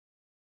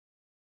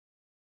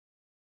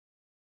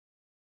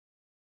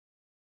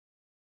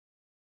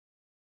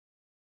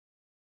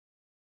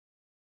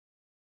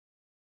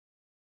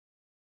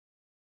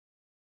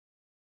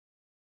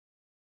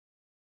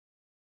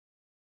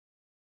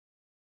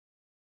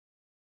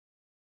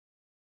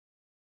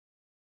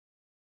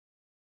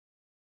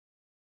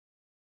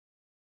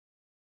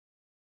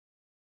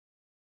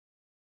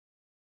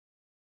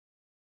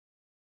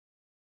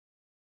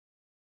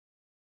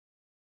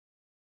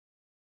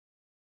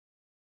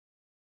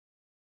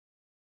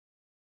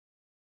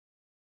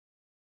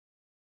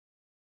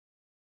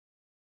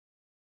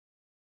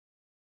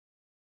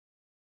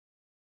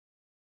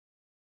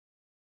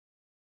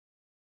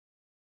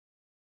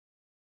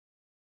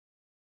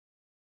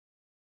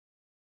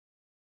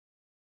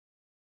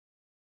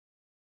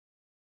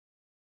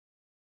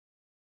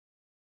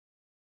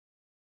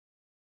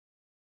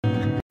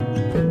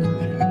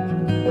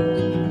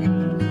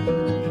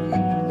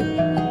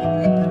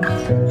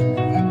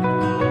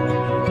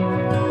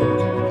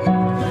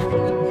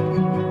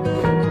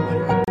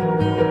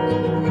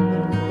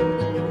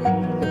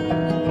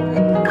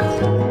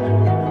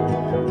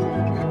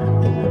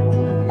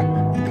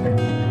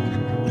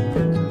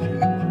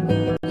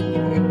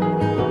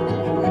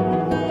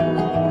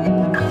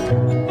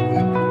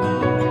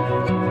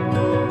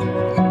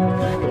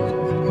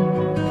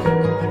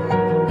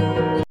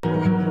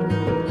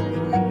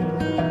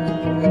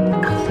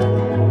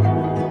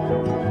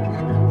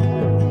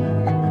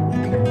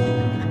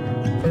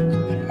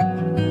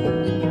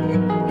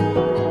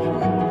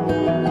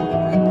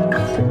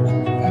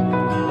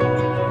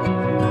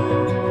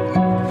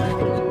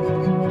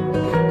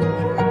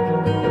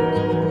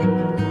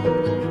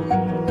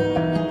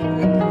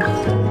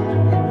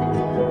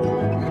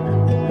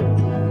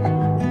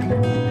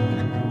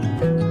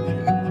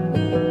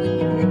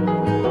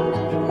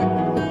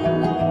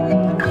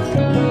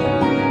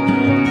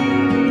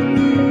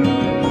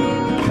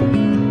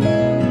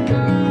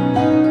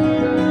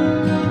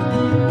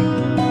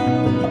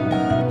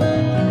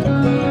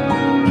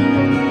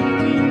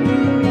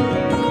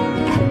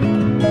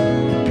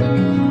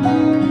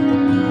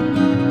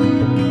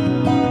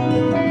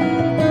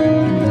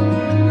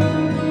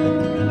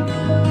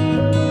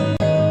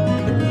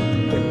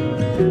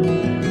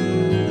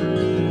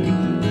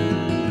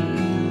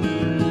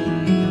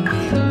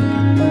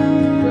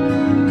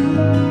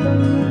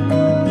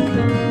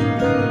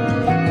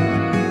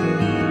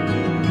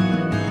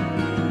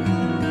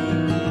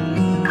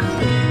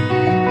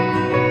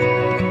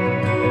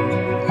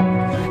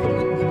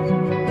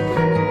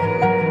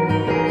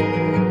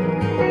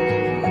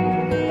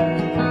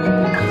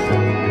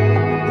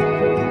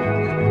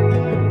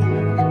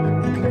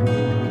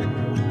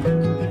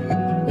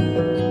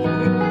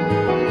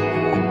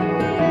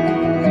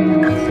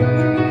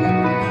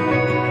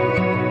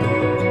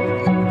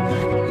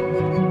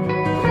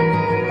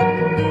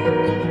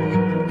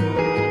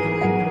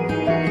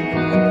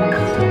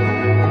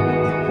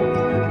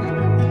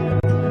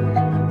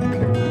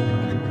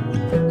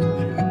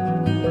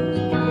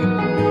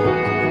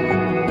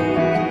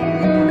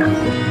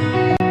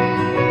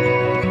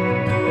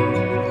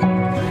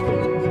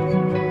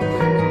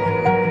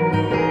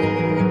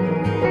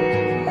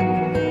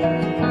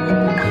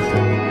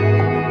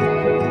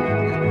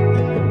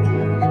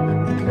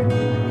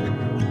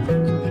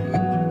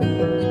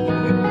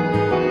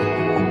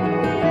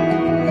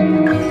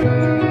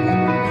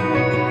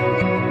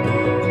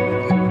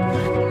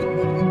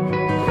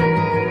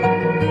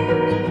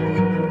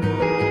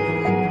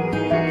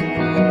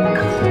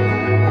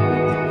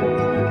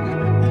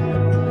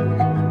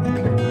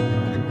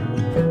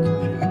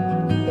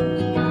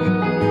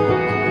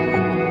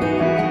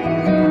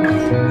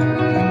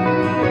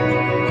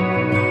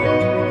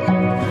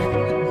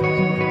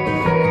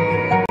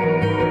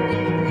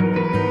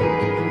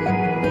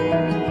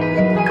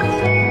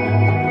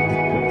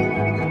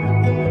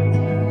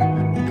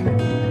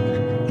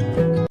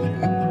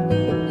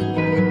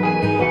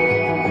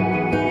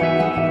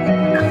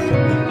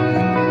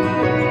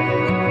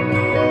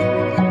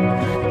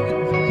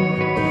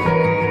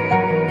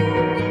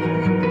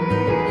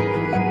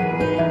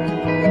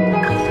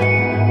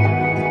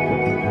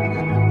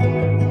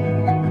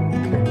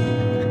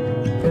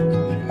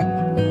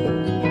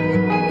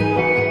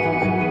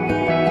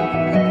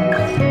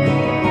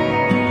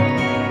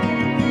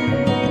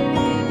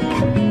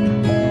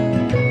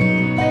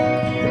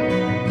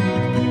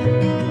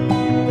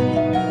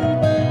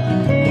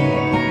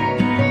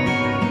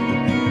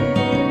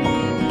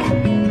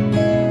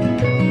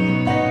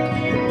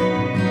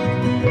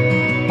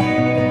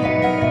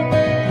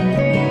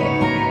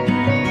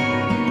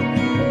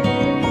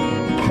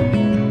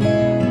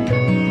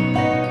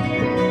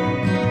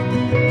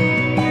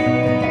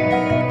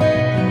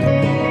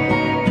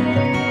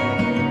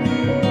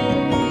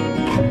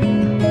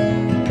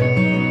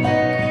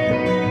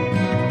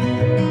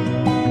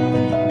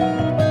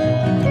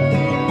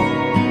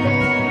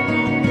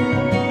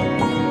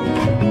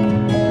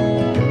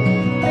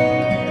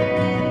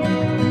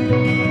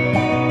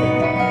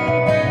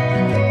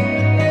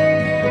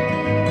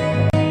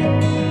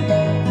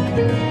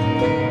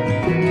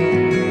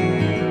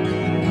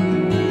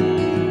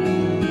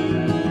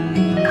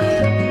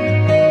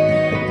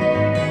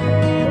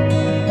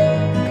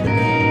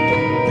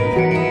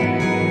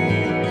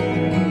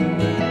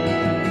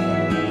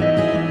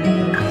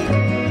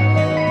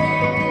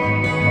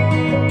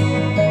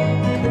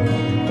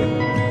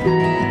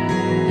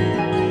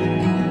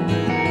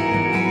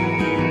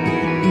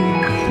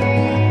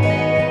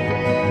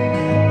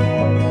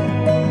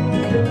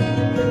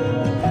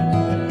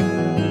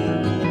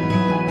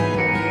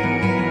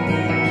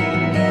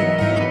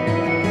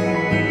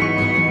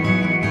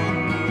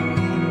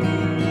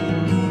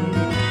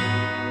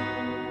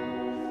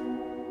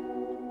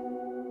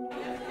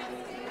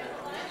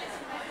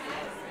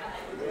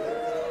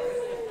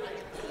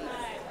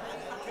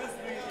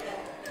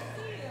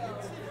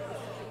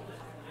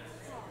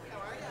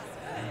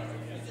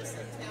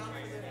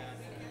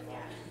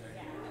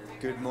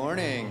Good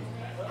morning.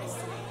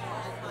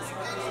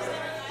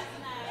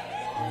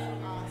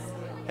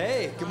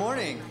 Hey, good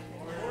morning.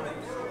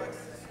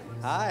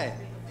 Hi.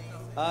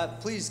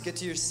 Please get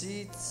to your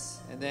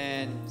seats and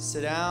then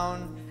sit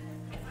down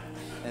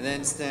and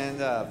then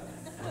stand up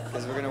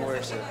because we're going to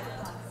worship.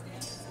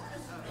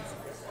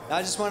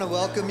 I just want to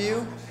welcome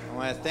you. I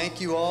want to thank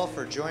you all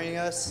for joining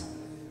us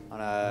on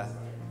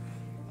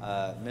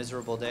a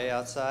miserable day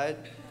outside.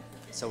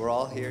 So we're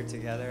all here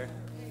together.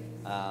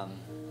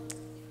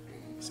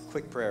 Just a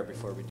quick prayer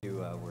before we do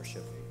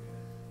worship.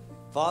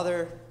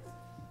 Father,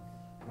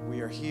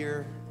 we are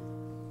here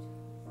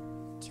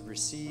to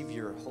receive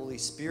your Holy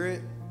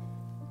Spirit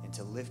and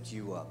to lift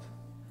you up.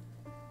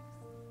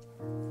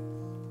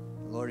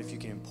 Lord, if you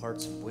can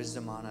impart some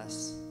wisdom on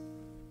us,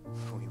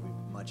 we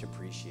would much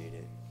appreciate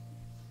it.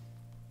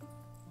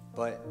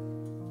 But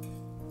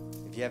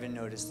if you haven't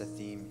noticed the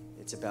theme,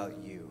 it's about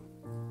you.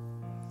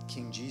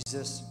 King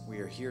Jesus, we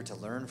are here to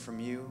learn from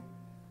you.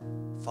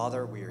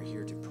 Father, we are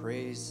here to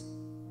praise.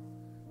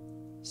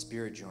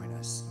 Spirit, join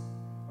us.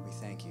 We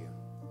thank you.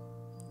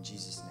 In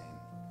Jesus'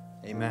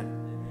 name, amen.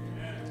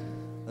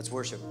 Let's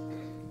worship.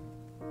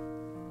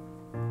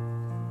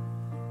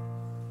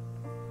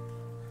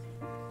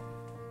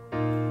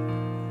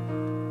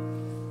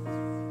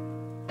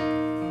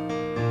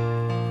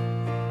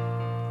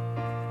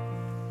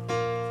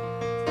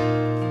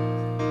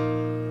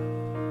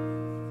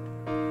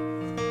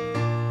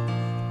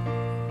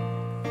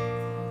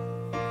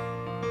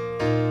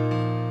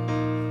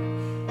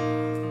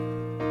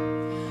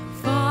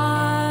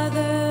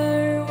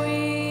 Father,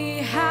 we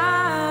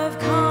have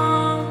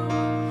come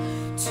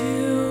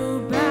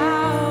to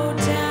bow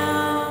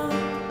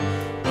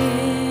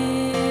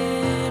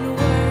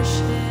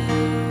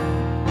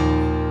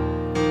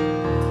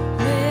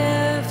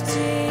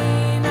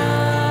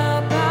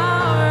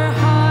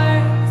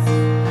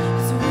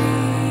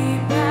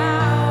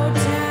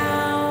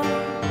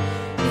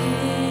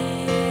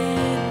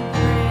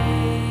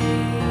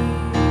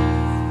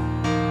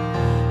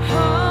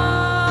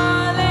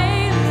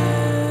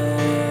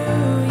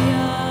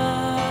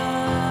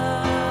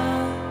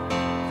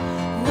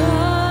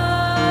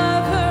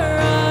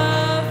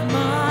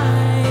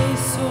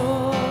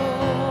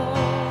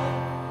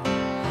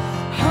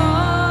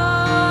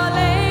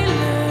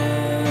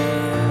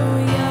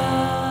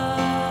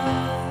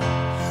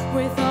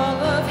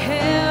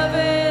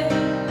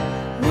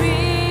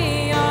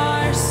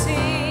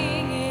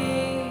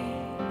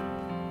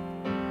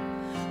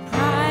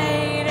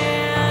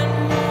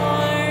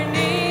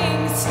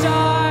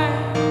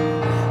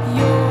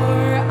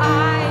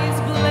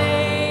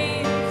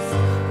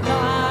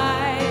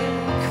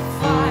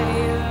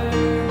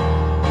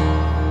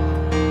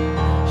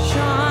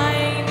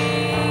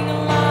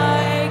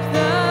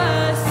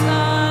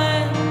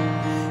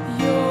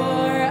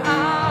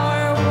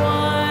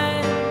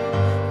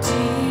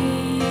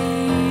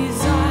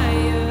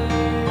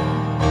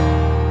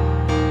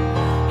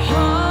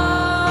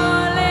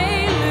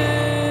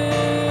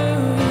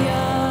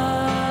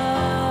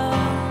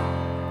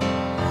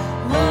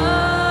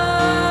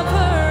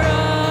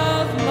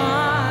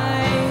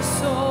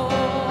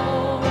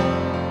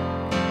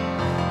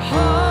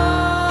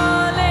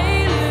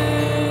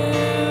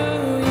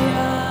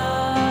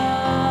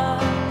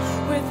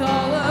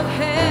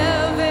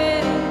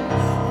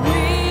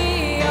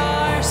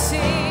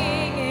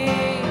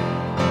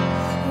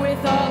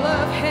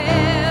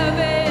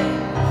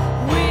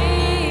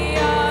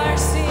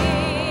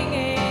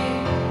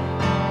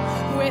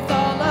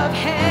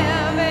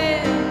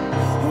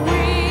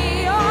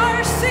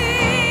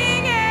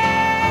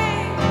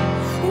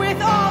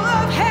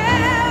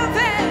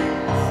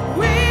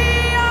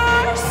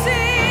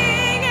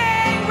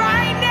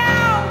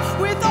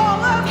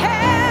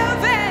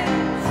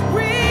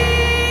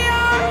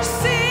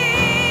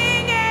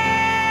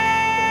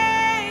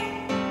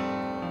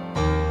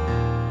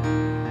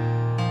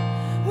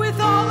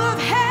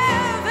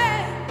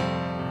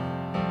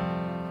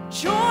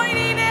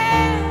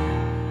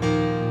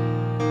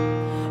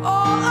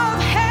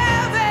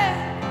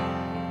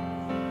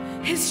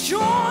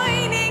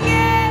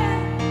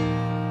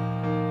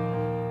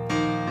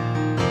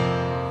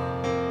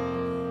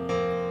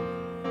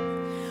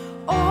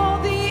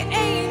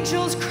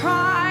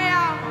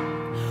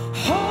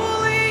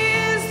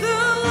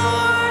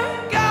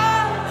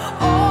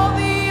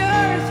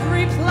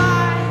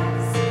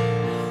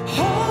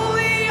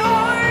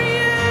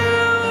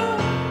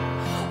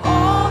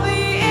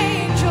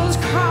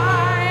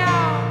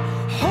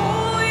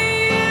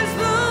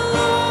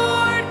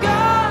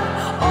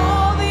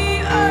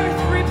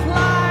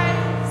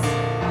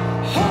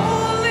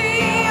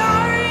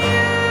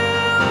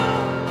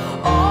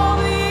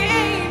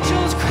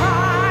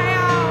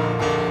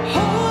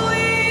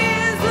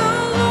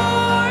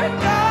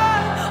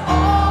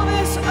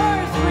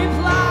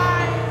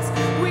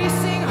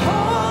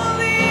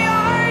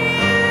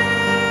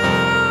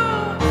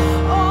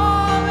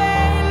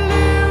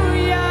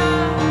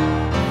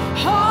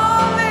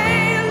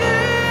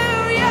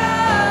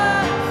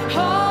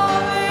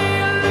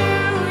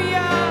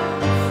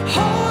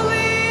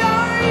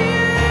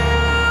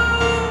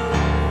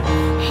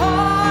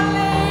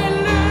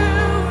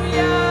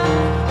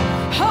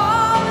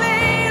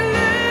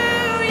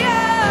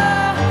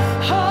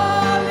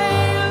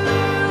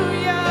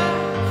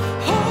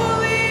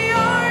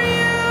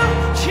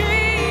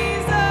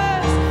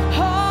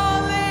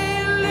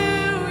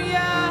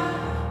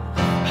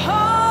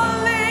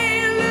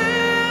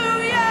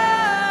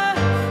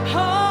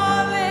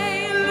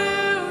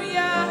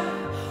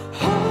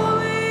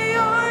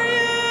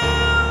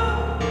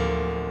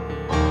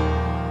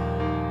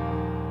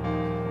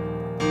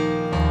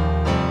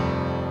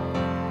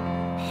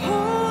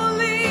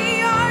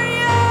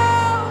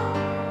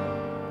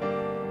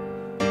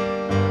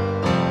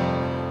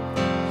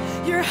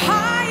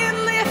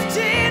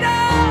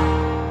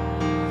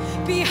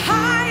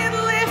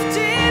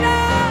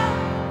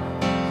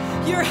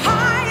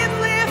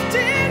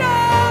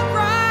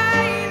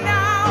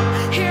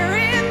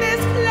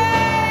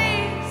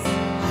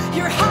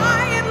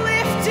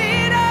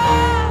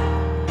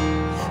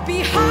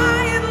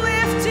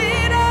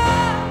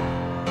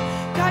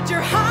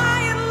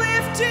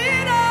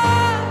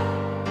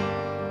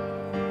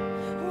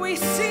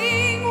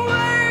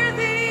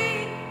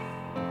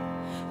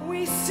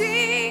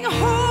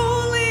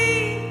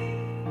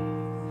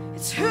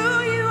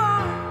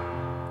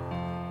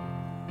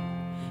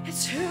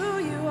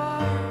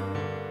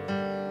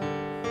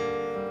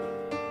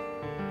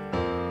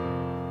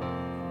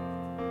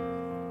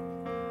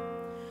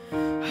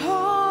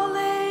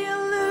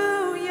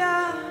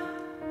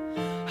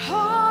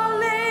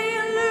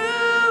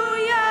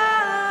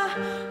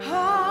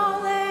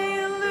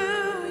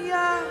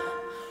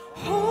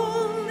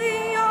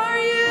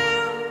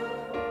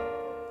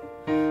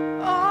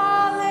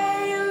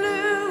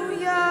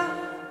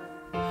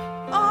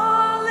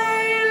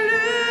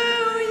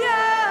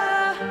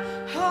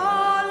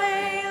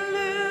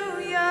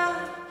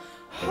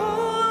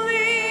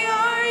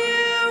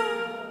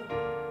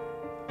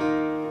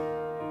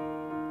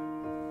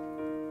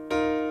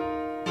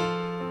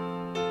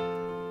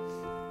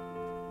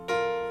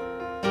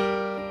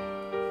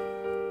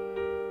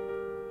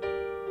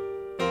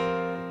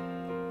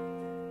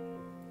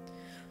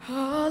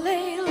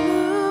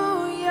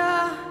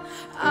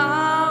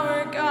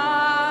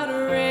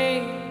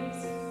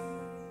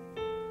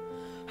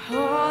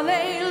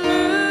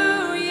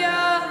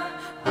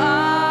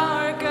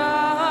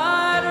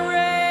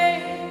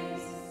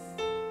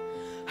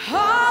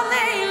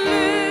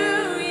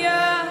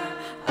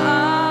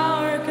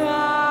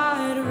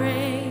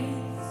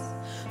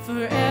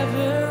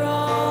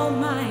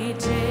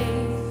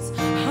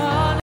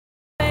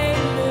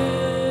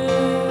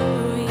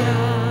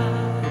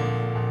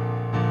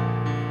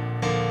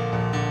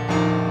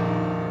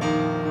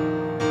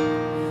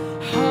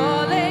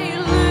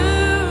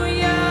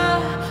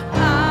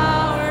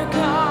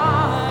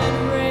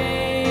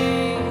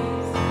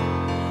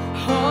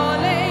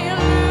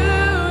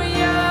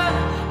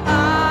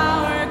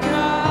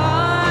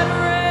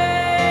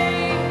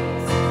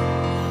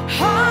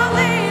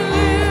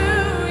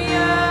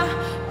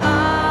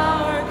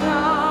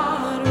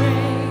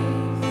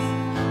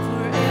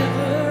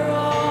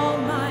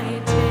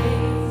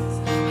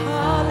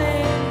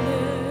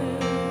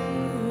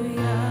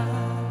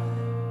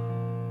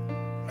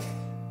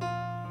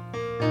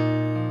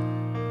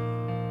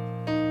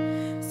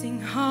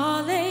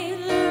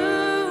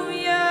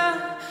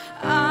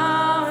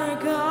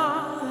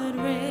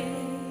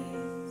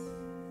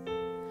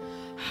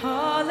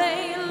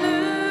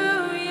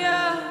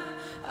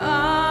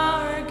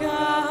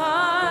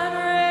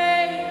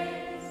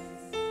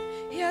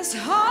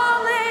Jesus,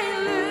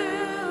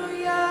 hallelujah.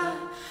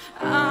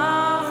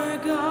 Our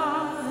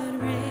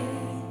God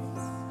reigns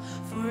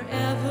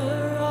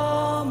forever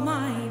all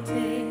my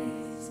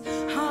days.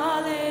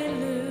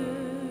 Hallelujah.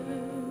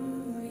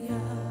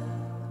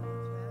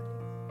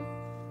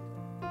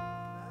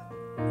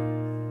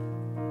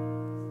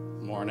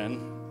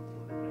 Morning.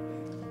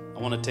 I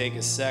want to take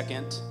a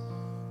second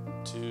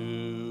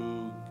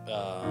to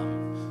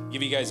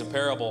give you guys a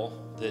parable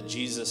that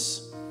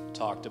Jesus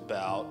talked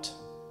about,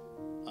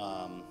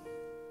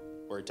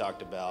 where he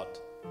talked about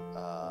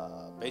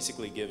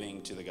basically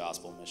giving to the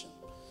gospel mission.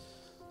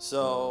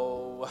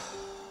 So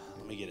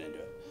let me get into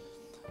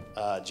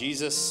it.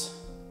 Jesus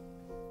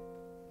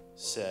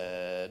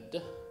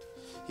said,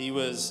 he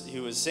was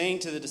saying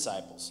to the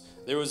disciples,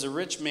 there was a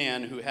rich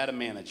man who had a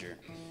manager,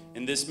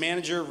 and this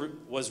manager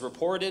was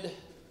reported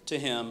to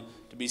him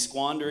to be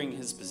squandering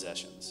his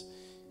possessions.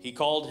 He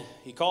called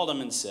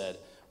him and said,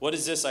 "What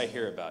is this I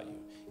hear about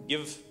you?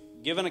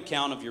 Give an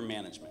account of your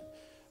management,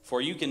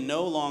 for you can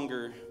no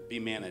longer be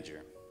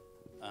manager."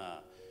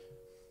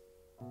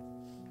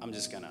 I'm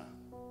just gonna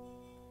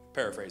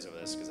paraphrase over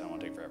this because I don't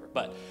want to take forever.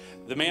 But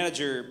the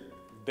manager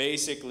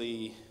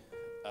basically,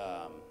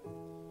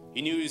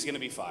 he knew he was going to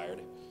be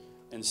fired,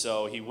 and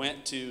so he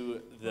went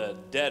to the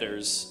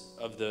debtors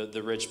of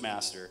the rich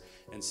master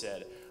and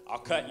said, "I'll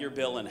cut your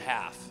bill in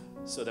half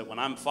so that when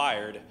I'm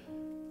fired,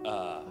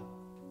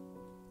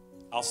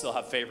 I'll still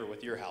have favor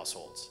with your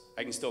households.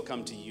 I can still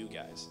come to you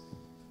guys."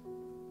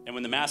 And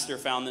when the master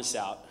found this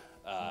out,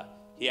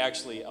 he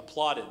actually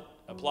applauded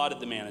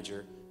the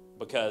manager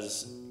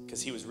because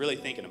he was really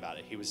thinking about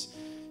it. He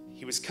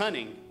was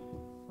cunning,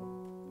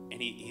 and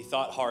he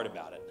thought hard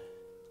about it.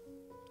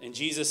 And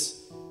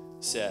Jesus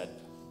said,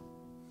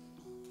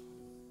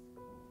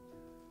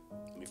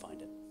 let me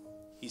find it.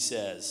 He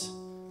says,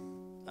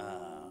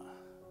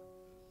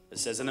 it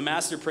says, "And the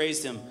master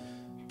praised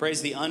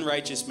the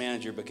unrighteous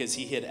manager because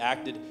he had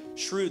acted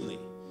shrewdly.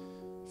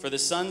 For the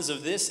sons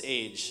of this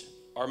age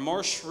are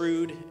more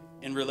shrewd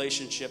in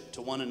relationship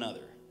to one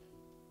another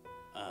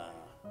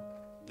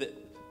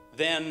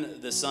than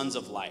the sons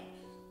of light."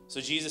 So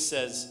Jesus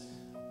says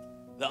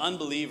the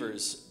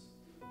unbelievers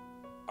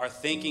are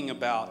thinking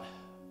about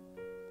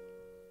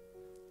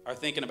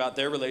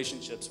their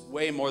relationships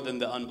way more than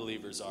the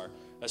unbelievers are,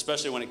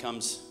 especially when it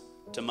comes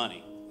to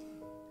money.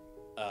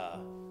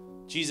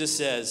 Jesus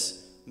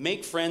says,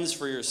 make friends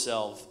for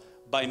yourself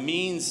by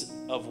means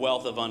of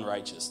wealth of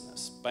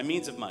unrighteousness, by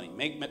means of money.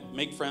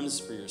 Make friends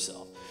for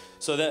yourself,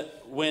 so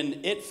that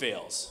when it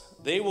fails,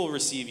 they will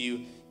receive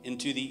you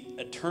into the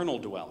eternal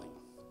dwelling.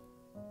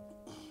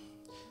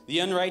 The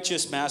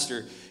unrighteous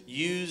manager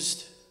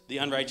used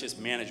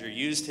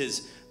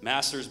his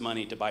master's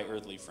money to buy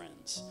earthly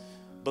friends.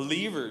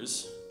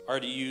 Believers are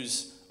to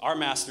use our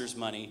master's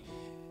money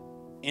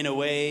in a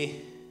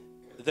way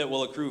that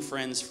will accrue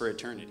friends for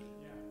eternity.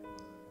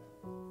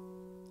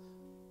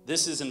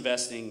 This is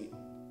investing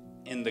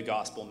in the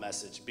gospel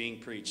message being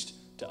preached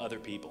to other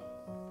people.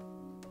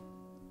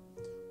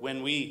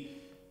 When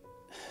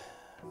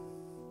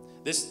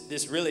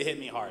this really hit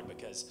me hard,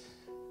 because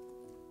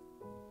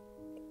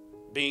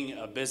being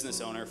a business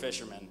owner,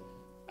 fisherman,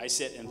 I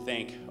sit and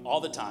think all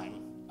the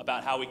time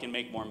about how we can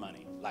make more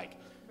money. Like,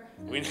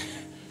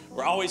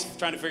 we're always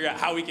trying to figure out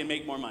how we can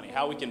make more money,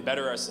 how we can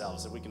better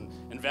ourselves, that we can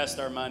invest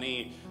our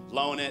money,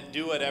 loan it,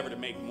 do whatever to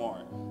make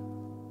more.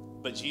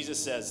 But Jesus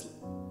says,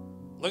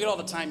 look at all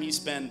the time you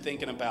spend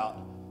thinking about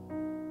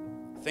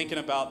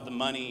the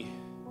money,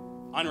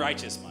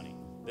 unrighteous money,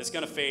 that's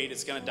going to fade,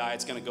 it's going to die,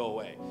 it's going to go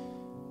away.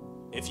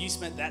 If you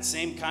spent that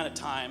same kind of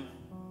time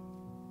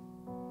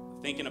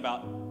thinking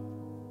about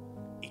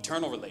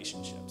eternal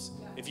relationships,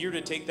 if you were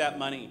to take that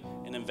money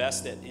and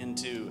invest it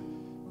into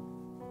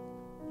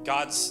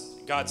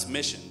God's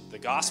mission, the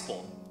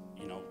gospel,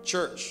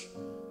 church,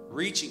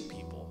 reaching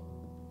people,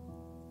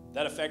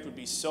 that effect would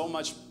be so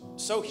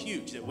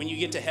huge that when you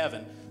get to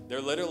heaven,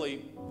 there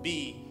literally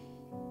be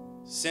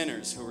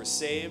sinners who were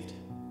saved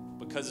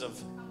because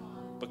of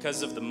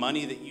the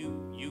money that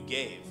you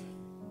gave,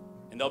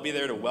 and they'll be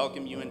there to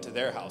welcome you into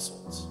their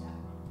households.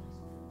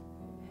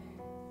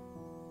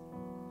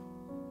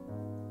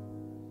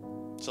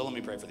 So let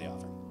me pray for the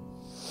offering.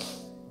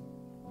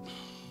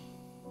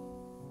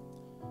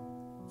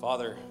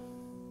 Father,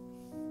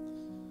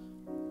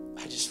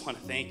 I just want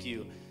to thank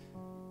you.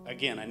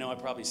 Again, I know I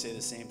probably say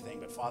the same thing,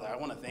 but Father, I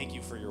want to thank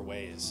you for your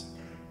ways.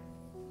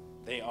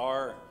 They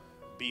are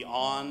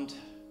beyond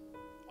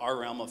our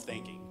realm of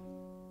thinking.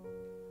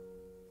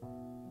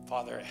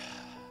 Father,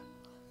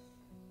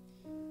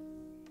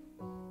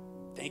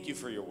 thank you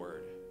for your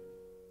word.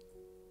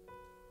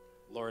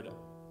 Lord,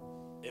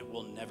 it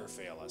will never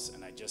fail us,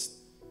 and I just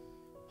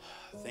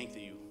thank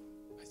you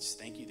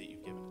that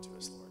you've given it to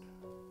us, Lord.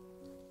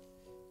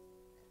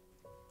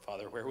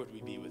 Father, where would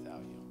we be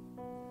without you?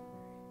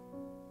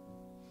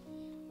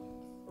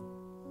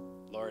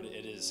 Lord,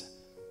 it is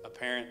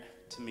apparent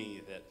to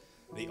me that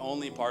the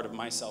only part of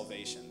my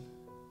salvation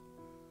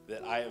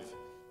that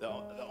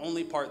the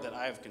only part that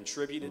I have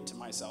contributed to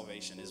my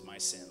salvation is my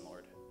sin,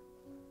 Lord.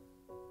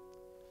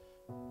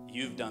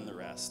 You've done the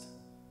rest.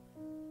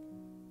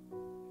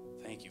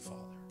 Thank you,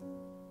 Father.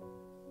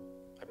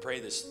 I pray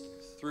this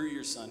through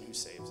your Son who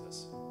saves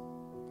us.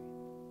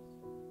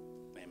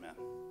 Amen.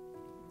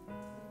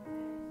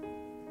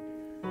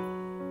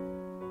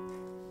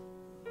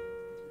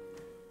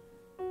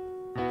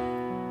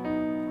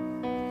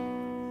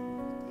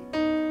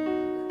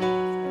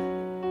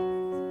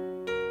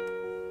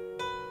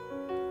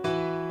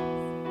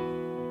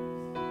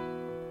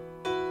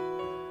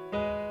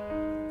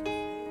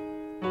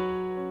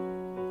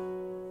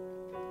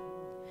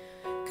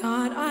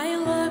 God, I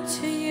look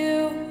to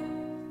you.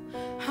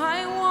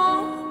 I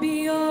won't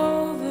be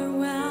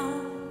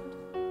overwhelmed.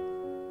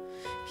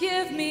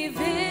 Give me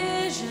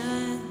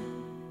vision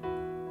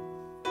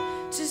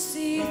to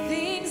see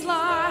things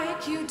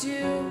like you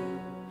do.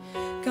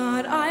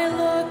 God, I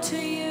look to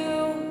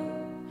you.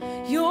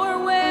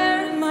 You're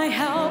where my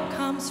help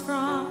comes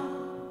from.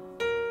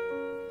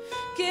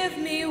 Give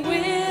me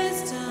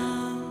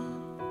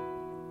wisdom.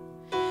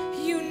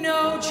 You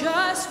know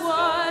just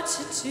what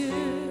to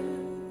do.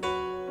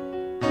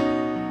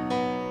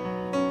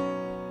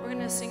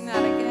 Sing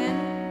that again.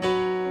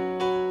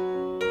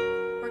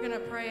 We're going to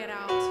pray it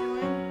out to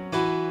him.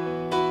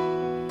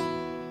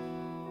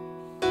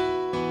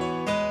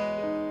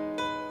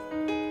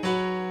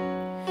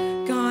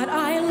 God,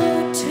 I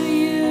look to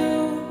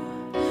you.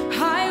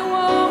 I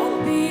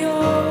won't be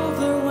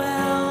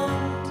overwhelmed.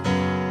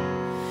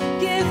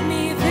 Give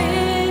me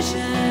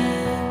vision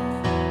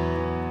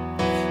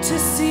to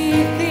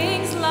see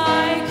things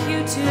like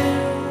you do.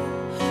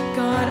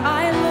 God,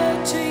 I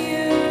look to you.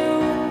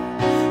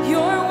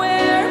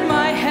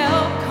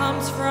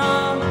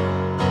 From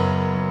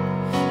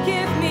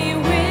give me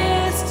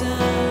wisdom,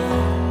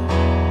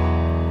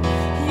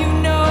 you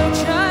know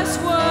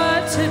just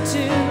what to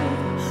do.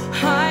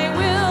 I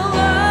will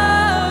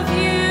love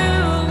you,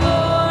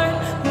 Lord,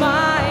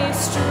 my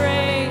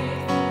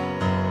strength.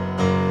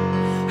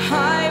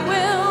 I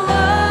will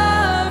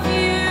love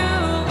you,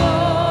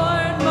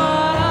 Lord,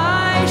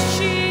 my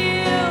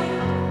shield,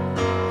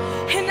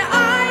 and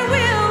I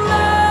will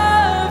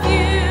love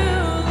you,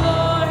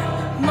 Lord,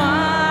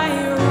 my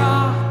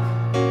rock.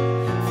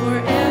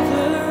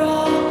 Forever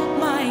all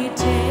my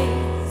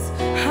days,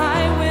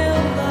 I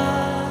will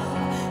love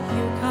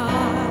you,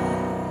 God.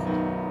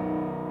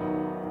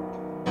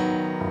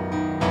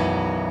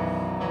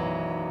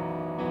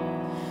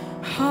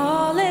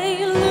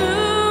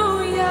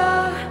 Hallelujah,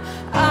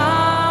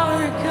 our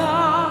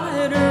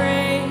God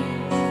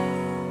reigns.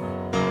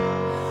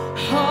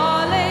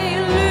 Hallelujah,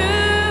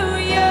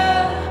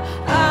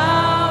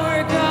 our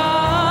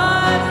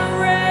God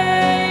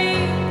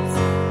reigns.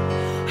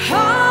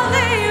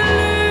 Hallelujah.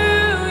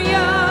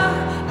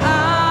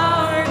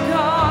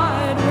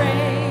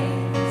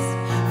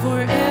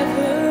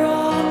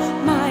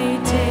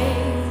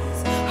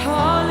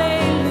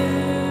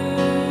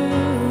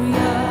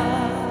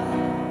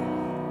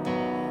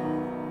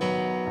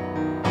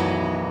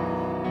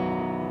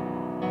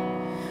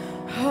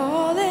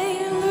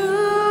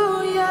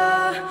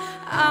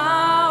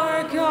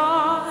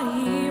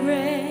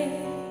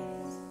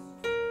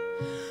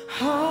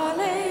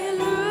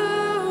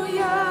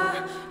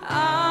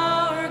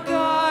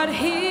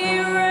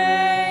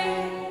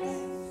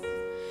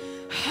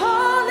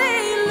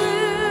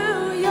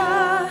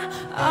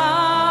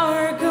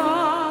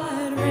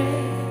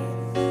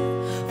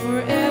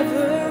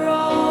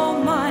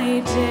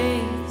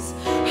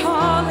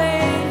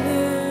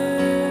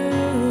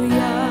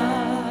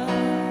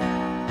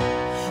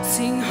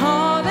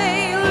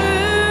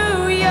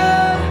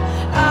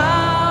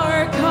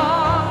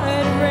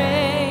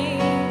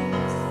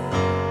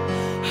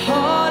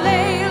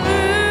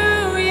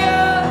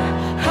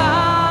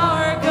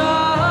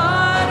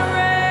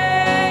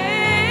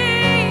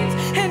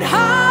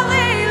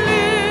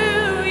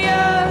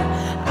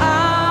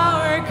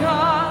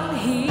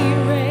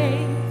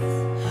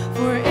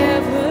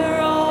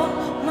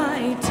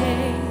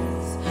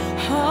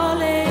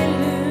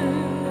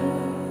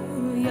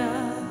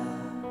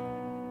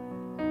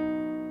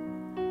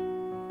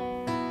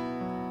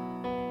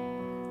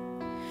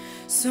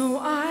 So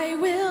I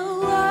will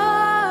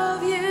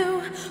love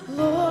you,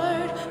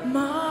 Lord,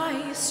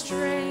 my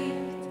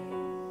strength,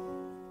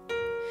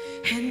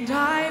 and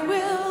I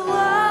will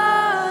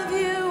love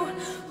you,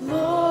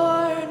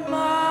 Lord,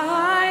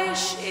 my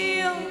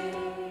shield,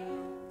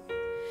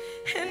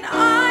 and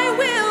I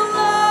will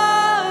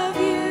love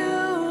you,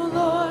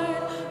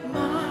 Lord,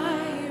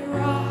 my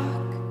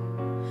rock,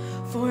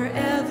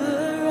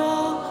 forever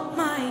all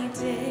my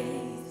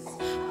days,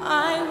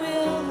 I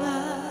will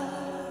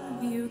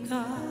love you,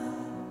 God.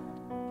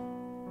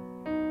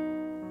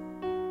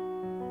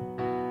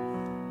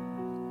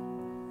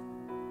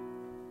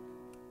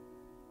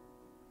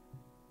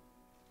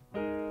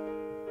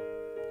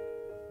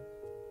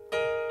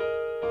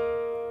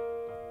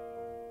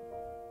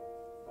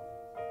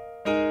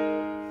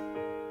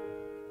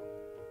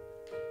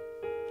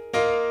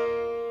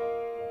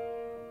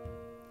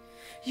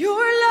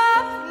 Your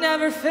love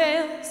never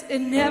fails, it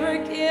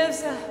never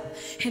gives up,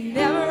 it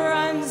never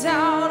runs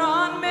out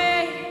on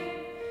me.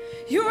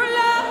 Your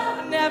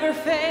love never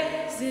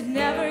fades, it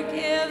never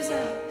gives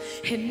up,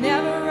 it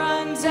never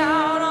runs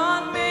out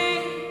on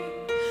me.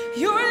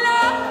 Your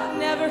love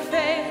never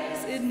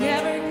fades, it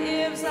never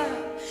gives up,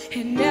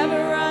 it never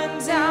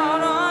runs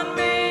out on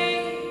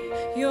me.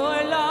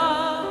 Your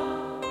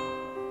love.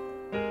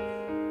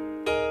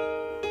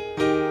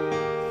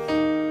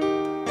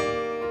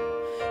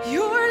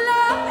 Your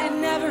love, it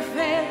never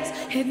fails,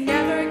 it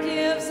never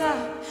gives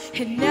up,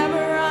 it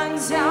never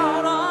runs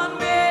out on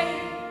me.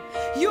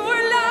 Your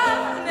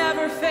love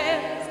never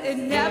fails, it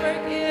never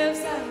gives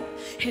up,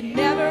 it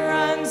never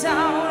runs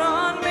out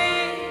on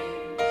me.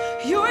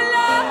 Your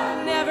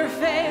love never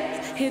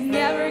fails, it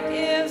never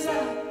gives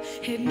up,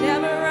 it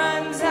never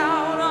runs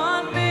out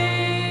on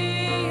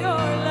me.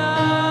 Your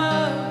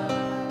love.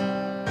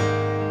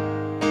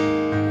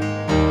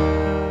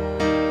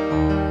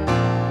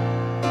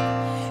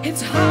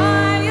 It's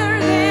higher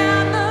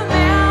than the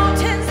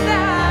mountains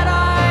that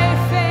I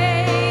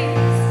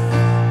face,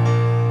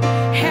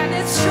 and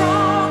it's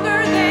stronger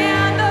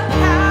than the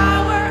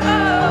power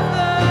of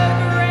the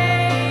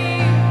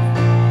grave.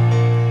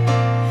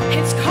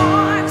 It's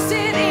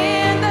constant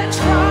in the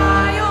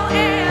trial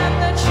and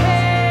the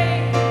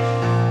change.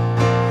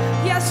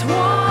 Yes,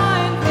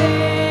 one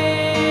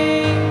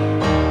thing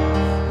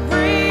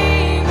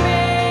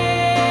remains.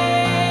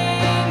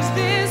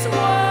 This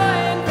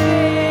one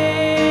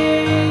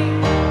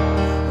thing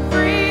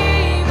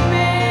remains.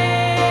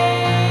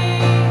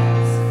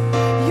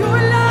 Your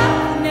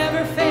love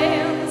never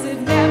fails, it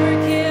never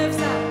gives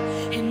up,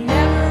 it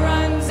never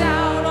runs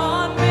out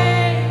on me.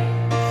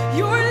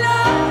 Your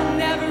love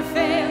never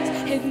fails,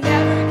 it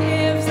never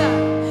gives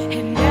up,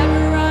 it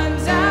never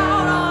runs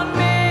out on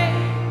me.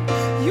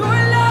 Your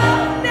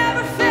love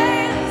never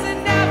fails, it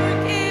never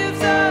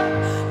gives up,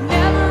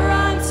 never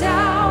runs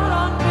out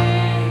on me.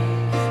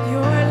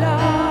 Your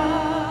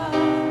love.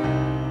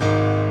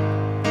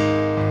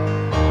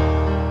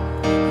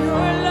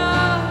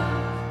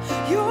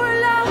 Your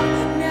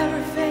love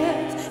never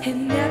fails, it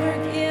never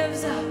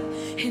gives up,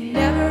 it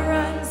never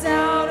runs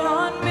out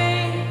on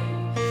me.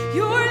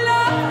 Your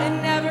love, it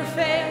never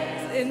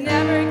fails, it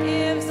never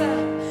gives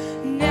up,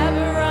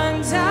 never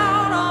runs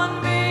out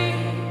on me.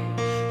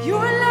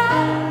 Your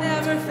love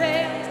never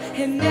fails,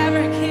 it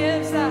never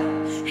gives up,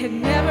 it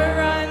never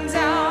runs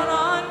out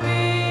on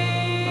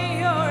me.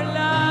 Your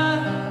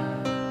love.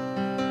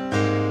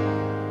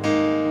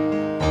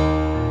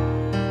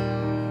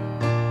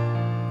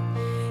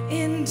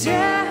 In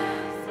death,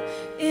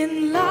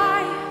 in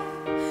life,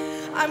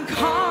 I'm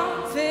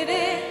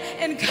confident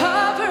and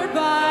covered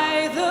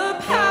by the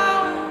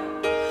power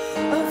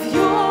of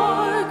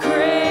your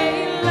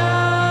great love.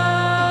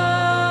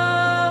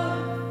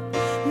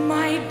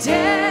 My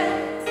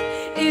debt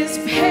is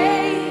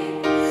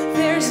paid,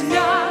 there's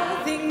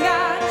nothing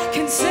that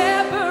can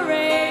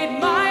separate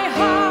my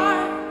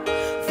heart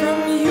from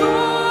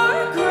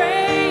your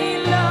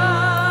great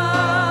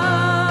love.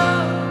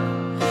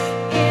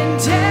 In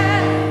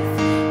death,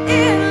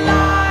 in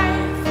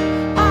life,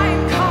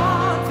 I'm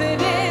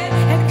confident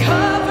and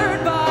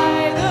covered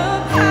by the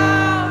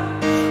power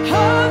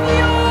of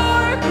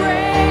your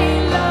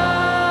great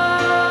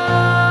love.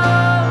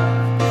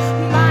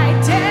 My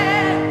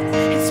debt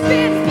has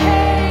been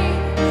paid,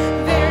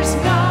 there's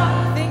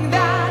nothing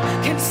that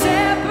can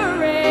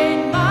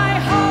separate my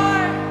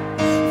heart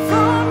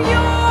from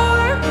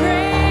your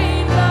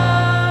great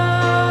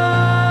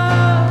love.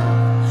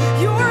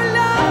 Your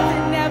love,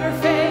 it never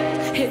fades,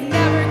 it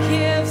never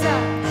gives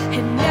up,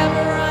 it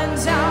never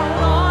runs out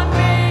on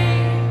me.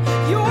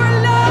 Your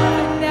love,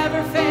 it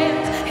never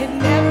fails, it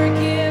never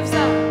gives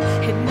up,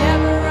 it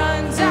never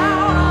runs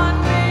out on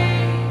me.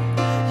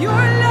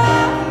 Your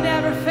love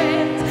never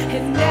fails,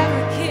 it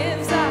never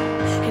gives up,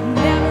 it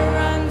never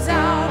runs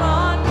out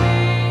on me.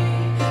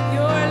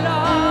 Your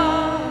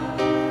love.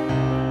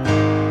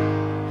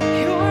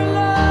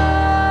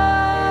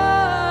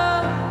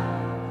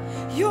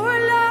 Your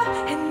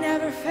love, it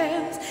never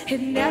fails,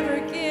 it never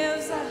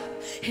gives up,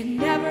 it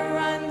never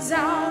runs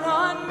out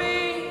on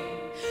me.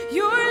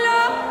 Your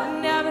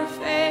love never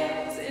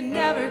fails, it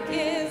never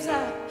gives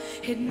up,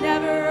 it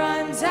never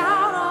runs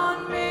out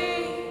on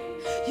me.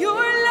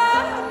 Your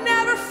love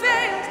never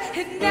fails,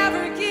 it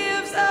never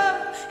gives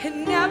up, it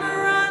never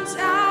runs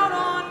out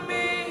on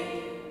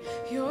me.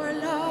 Your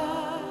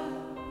love.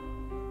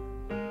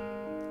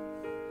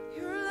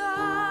 Your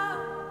love.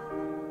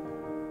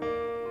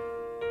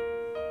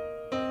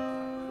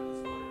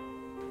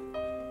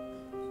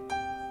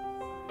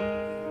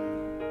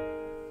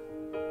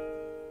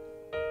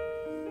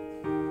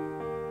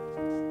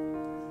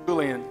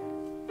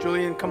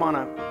 Julian, come on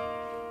up.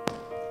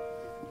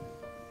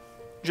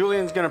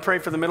 Julian's going to pray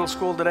for the middle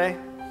school today.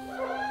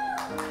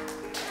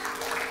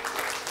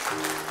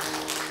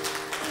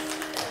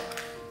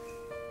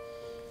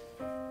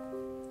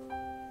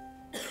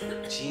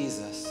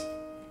 Jesus,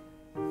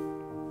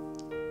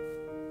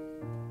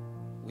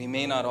 we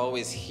may not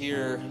always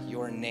hear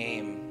your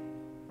name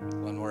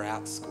when we're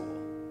at school,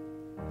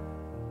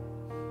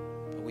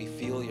 but we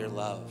feel your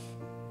love.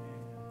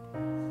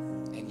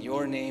 And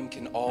your name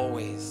can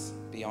always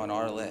be on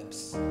our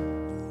lips.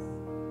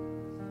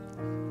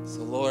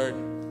 So Lord,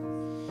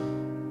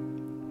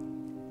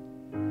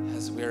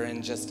 as we're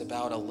in just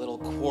about a little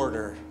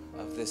quarter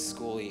of this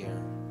school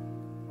year,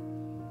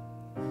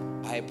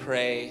 I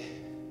pray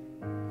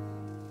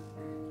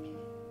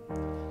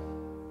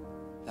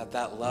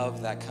that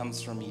love that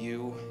comes from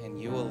you and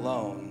you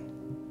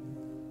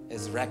alone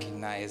is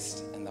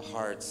recognized in the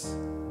hearts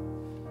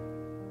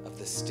of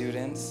the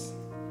students,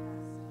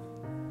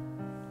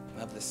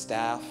 of the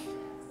staff,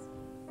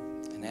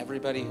 and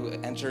everybody who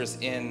enters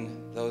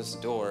in those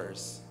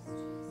doors.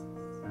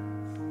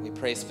 We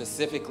pray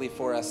specifically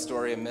for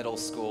Astoria Middle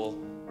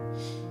School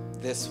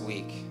this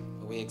week,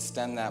 but we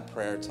extend that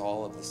prayer to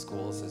all of the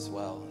schools as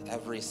well,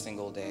 every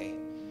single day.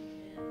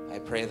 I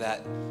pray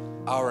that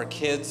our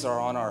kids are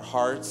on our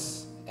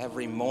hearts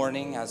every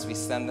morning as we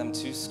send them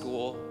to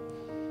school,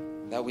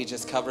 that we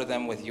just cover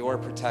them with your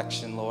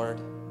protection,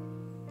 Lord.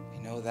 We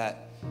know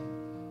that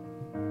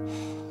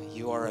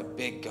you are a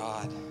big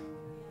God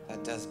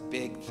that does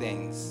big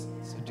things.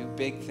 So do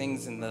big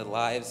things in the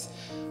lives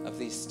of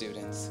these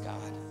students,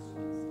 God.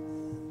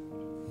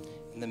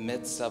 In the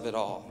midst of it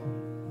all,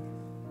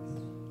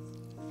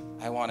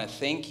 I want to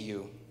thank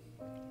you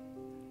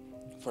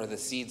for the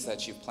seeds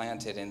that you've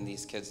planted in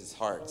these kids'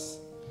 hearts.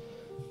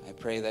 I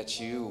pray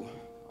that you,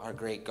 our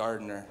great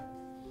gardener,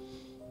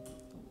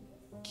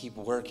 keep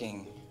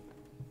working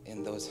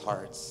in those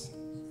hearts.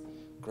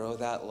 Grow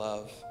that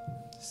love,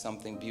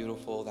 something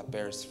beautiful that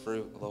bears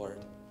fruit, Lord.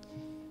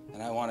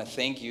 And I want to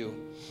thank you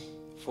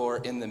for,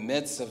 in the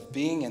midst of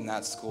being in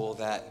that school,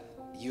 that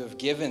you have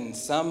given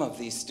some of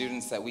these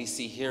students that we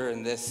see here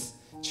in this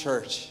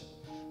church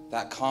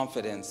that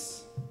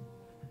confidence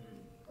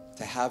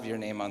to have your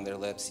name on their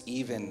lips,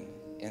 even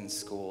in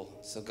school.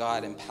 So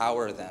God,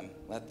 empower them.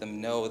 Let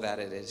them know that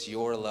it is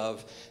your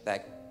love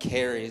that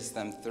carries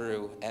them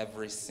through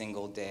every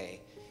single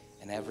day.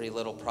 And every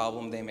little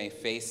problem they may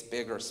face,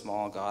 big or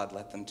small, God,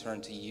 let them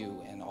turn to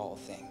you in all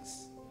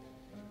things.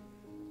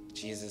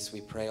 Jesus,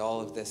 we pray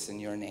all of this in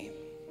your name.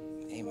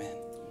 Amen.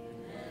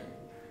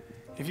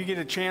 If you get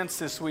a chance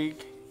this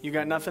week, you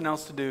got nothing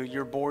else to do,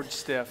 you're bored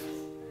stiff,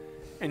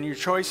 and your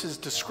choice is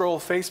to scroll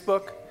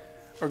Facebook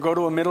or go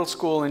to a middle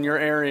school in your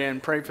area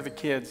and pray for the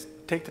kids,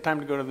 take the time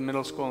to go to the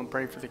middle school and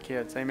pray for the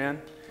kids.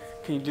 Amen?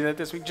 Can you do that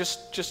this week?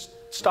 Just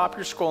stop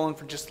your scrolling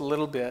for just a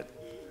little bit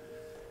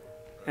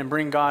and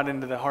bring God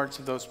into the hearts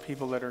of those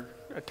people that are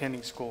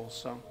attending schools.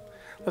 So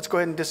let's go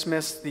ahead and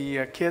dismiss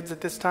the kids at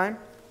this time.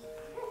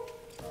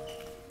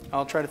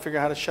 I'll try to figure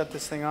out how to shut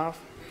this thing off.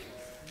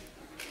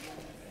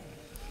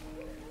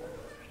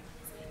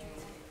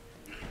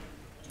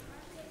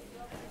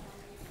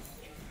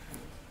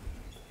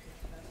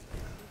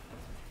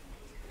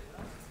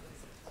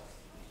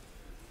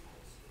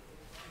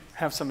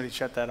 Have somebody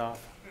shut that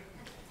off.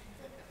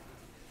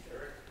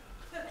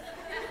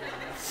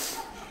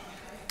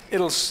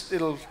 It'll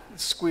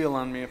squeal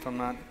on me if I'm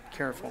not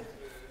careful.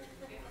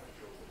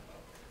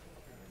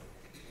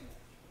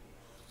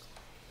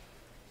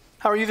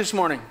 How are you this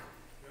morning?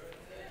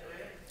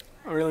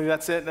 Oh, really?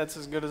 That's it? That's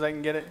as good as I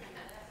can get it?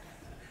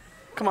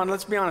 Come on,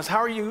 let's be honest. How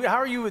are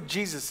you with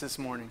Jesus this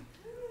morning?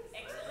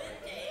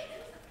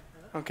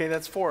 Okay,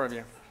 that's 4 of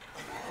you.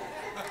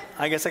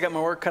 I guess I got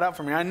my work cut out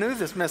for me. I knew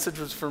this message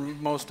was for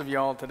most of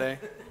y'all today.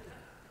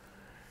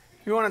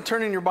 If you want to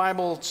turn in your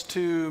Bibles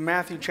to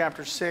Matthew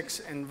chapter 6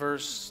 and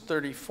verse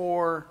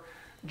 34,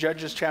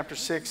 Judges chapter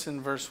 6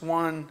 and verse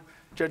 1,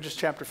 Judges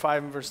chapter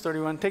 5 and verse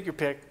 31. Take your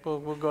pick. We'll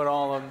go to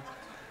all of them.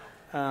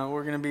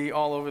 We're going to be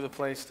all over the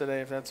place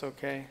today, if that's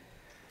okay.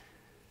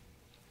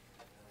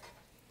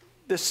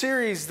 The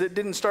series that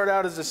didn't start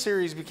out as a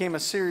series became a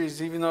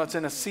series, even though it's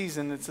in a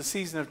season. It's a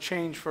season of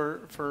change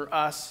for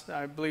us.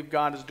 I believe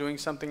God is doing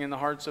something in the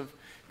hearts of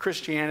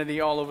Christianity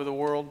all over the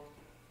world.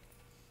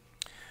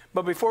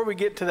 But before we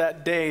get to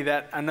that day,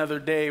 that another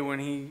day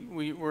when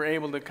we were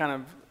able to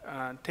kind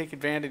of take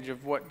advantage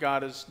of what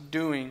God is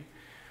doing,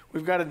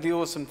 we've got to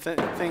deal with some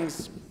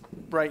things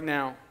right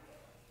now.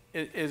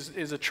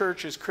 As a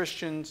church, as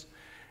Christians,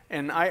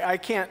 and I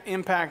can't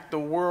impact the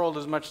world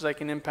as much as I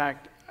can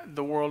impact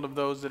the world of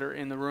those that are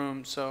in the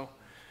room. So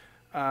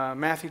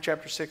Matthew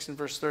chapter 6 and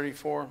verse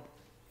 34,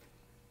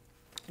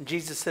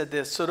 Jesus said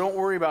this, so don't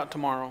worry about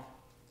tomorrow.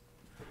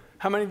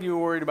 How many of you are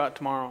worried about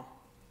tomorrow?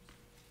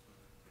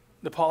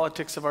 The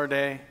politics of our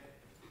day,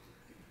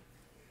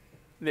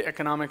 the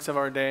economics of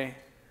our day.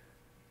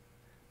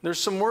 There's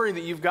some worry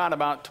that you've got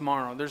about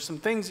tomorrow. There's some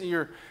things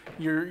that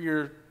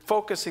you're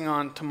focusing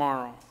on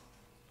tomorrow.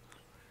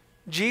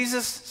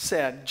 Jesus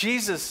said,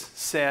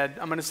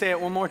 I'm going to say it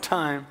one more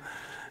time.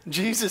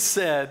 Jesus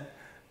said,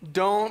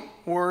 don't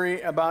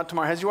worry about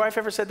tomorrow. Has your wife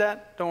ever said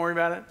that? Don't worry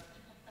about it?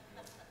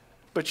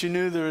 But you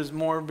knew there was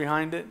more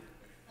behind it?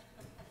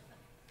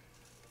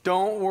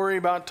 Don't worry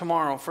about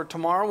tomorrow, for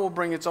tomorrow will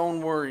bring its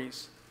own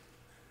worries.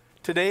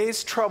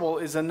 Today's trouble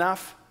is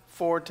enough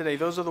for today.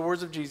 Those are the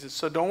words of Jesus.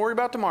 So don't worry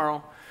about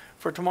tomorrow,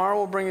 for tomorrow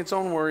will bring its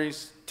own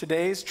worries.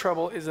 Today's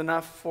trouble is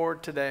enough for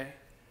today.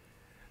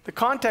 The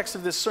context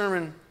of this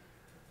sermon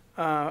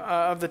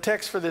of the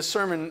text for this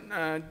sermon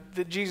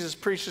that Jesus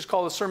preached is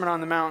called the Sermon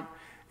on the Mount.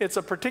 It's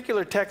a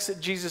particular text that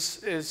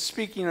Jesus is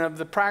speaking of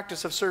the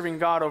practice of serving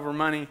God over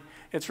money.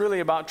 It's really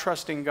about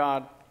trusting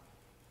God.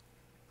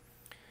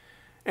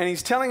 And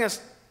he's telling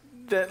us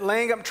that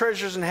laying up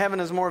treasures in heaven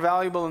is more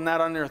valuable than that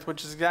on earth,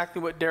 which is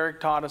exactly what Derek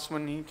taught us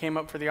when he came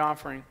up for the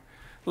offering.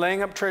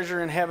 Laying up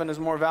treasure in heaven is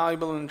more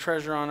valuable than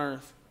treasure on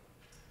earth.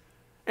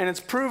 And it's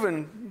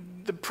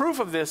proven, the proof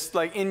of this,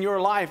 like in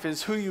your life,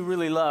 is who you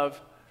really love.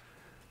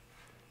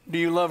 Do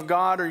you love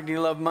God or do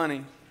you love money?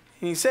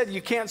 And he said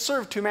you can't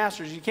serve two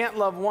masters. You can't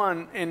love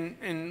one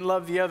and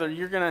love the other.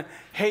 You're going to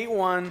hate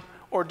one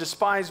or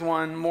despise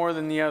one more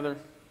than the other.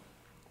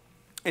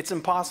 It's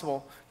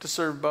impossible to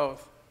serve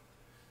both.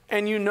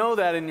 And you know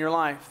that in your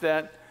life,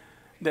 that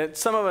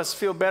some of us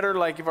feel better,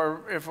 like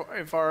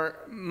if our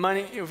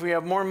money, if we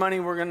have more money,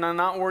 we're going to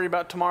not worry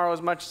about tomorrow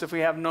as much as if we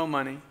have no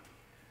money.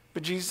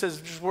 But Jesus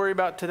says, just worry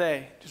about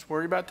today. Just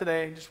worry about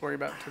today. Just worry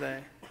about today.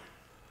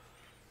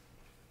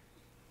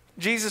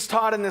 Jesus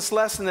taught in this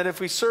lesson that if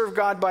we serve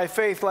God by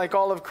faith like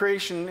all of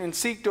creation and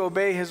seek to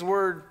obey his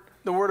word,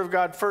 the word of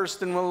God first,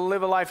 then we'll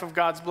live a life of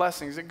God's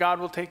blessings, that God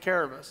will take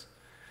care of us.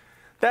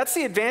 That's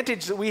the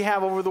advantage that we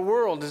have over the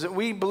world, is that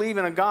we believe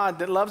in a God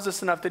that loves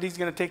us enough that he's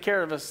going to take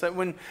care of us. That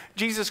when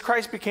Jesus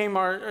Christ became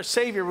our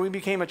Savior, we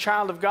became a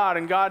child of God,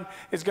 and God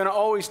is going to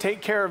always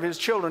take care of his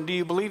children. Do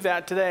you believe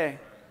that today?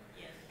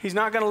 Yes. He's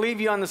not going to leave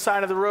you on the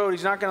side of the road.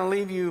 He's not going to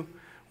leave you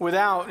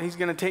without. He's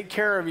going to take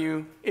care of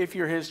you if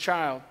you're his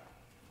child.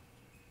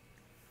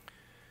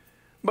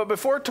 But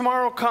before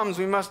tomorrow comes,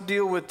 we must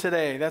deal with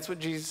today. That's what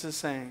Jesus is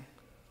saying.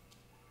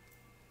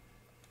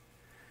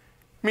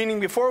 Meaning,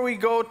 before we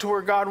go to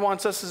where God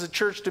wants us as a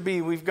church to be,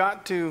 we've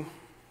got to...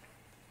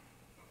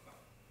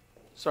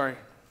 Sorry.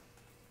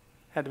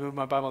 Had to move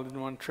my Bible. I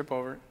didn't want to trip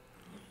over it.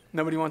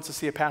 Nobody wants to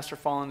see a pastor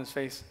fall on his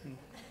face.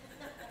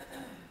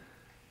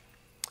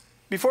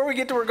 Before we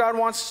get to where God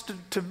wants us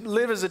to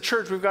live as a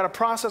church, we've got to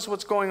process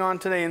what's going on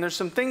today. And there's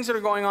some things that are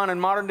going on in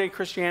modern day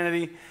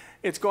Christianity.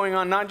 It's going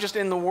on not just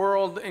in the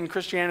world, in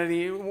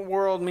Christianity,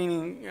 world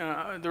meaning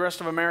the rest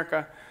of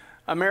America.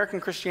 American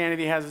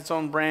Christianity has its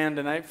own brand,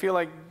 and I feel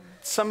like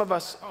some of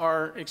us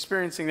are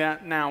experiencing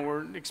that now.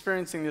 We're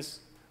experiencing this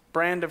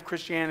brand of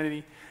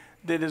Christianity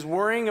that is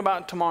worrying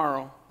about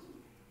tomorrow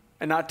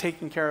and not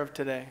taking care of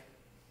today.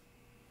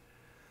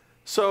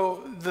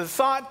 So the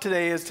thought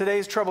today is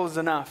today's trouble is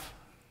enough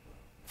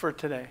for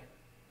today.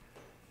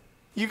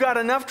 You got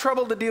enough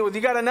trouble to deal with.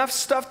 You got enough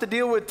stuff to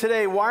deal with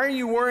today. Why are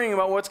you worrying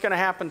about what's going to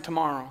happen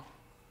tomorrow?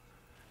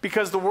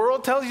 Because the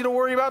world tells you to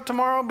worry about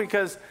tomorrow?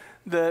 Because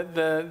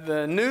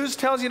the news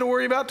tells you to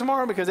worry about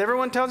tomorrow? Because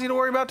everyone tells you to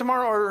worry about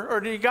tomorrow? Or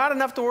do you got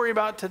enough to worry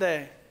about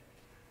today?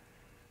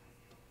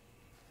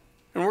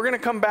 And we're going to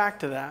come back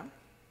to that.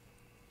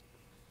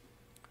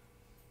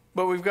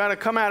 But we've got to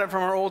come at it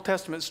from our Old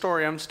Testament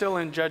story. I'm still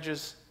in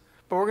Judges.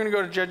 But we're going to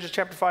go to Judges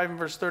chapter 5 and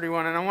verse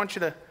 31. And I want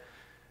you to...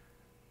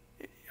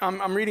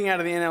 I'm reading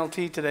out of the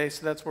NLT today,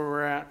 so that's where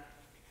we're at.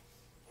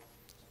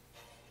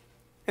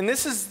 And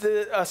this is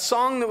a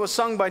song that was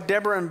sung by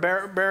Deborah and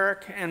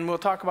Barak, and we'll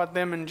talk about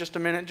them in just a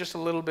minute, just a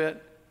little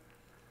bit.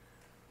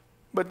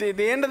 But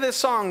the end of this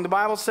song, the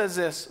Bible says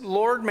this: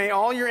 Lord, may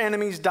all your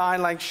enemies die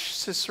like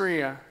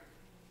Sisera,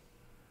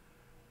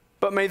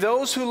 but may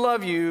those who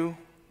love you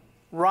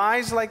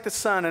rise like the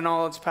sun in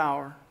all its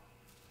power.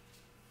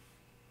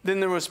 Then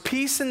there was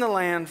peace in the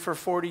land for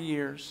 40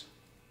 years.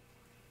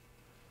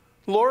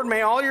 Lord,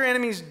 may all your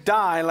enemies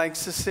die like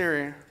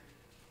Sisera.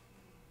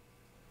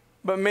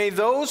 But may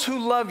those who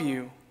love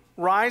you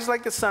rise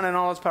like the sun in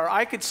all its power.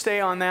 I could stay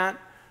on that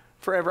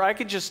forever. I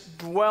could just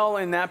dwell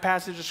in that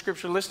passage of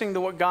Scripture, listening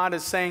to what God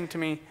is saying to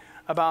me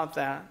about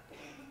that.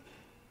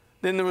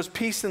 Then there was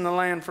peace in the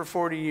land for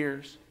 40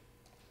 years.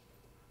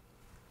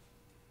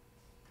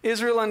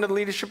 Israel, under the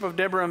leadership of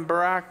Deborah and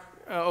Barak,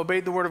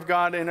 obeyed the word of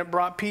God, and it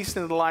brought peace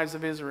into the lives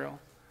of Israel.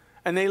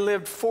 And they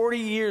lived 40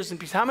 years in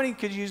peace. How many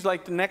could use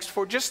like the next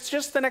 40?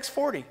 Just the next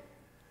 40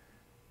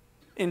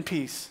 in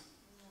peace.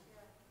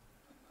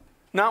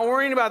 Not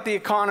worrying about the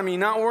economy,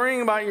 not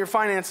worrying about your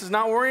finances,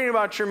 not worrying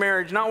about your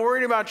marriage, not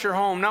worried about your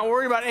home, not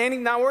worried about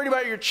anything, not worried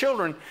about your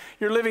children.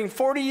 You're living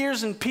 40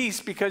 years in peace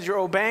because you're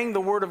obeying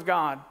the word of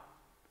God.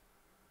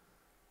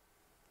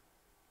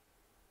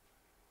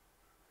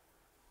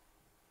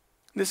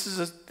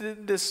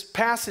 This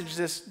passage,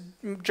 this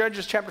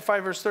Judges chapter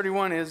 5 verse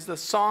 31 is the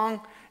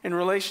song in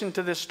relation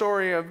to this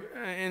story of,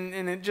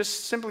 and it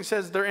just simply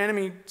says their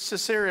enemy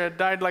Sisera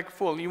died like a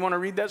fool. You want to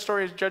read that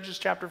story as Judges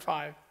chapter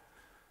 5.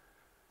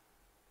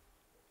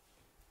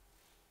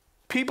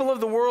 People of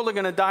the world are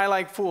going to die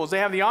like fools. They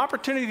have the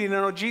opportunity to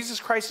know Jesus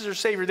Christ is their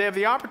Savior. They have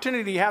the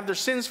opportunity to have their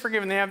sins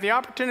forgiven. They have the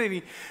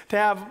opportunity to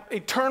have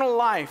eternal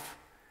life,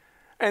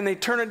 and they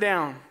turn it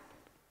down.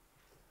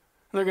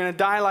 They're going to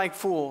die like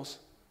fools.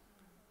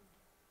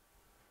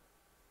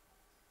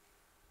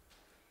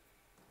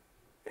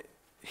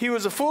 He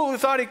was a fool who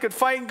thought he could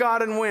fight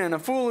God and win. A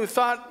fool who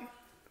thought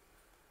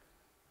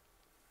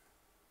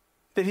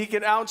that he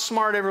could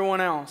outsmart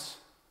everyone else.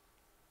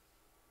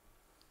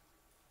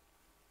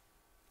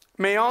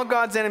 May all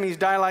God's enemies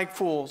die like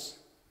fools.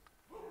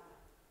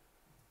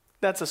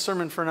 That's a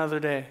sermon for another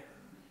day.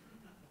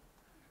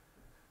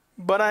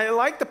 But I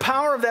like the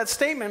power of that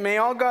statement. May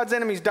all God's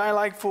enemies die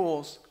like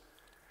fools.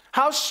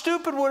 How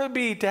stupid would it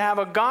be to have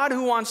a God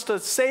who wants to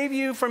save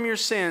you from your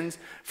sins,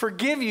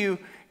 forgive you,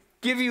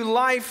 give you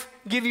life,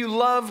 give you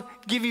love,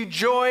 give you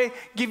joy,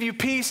 give you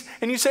peace,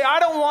 and you say, I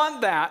don't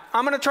want that.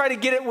 I'm going to try to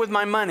get it with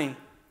my money.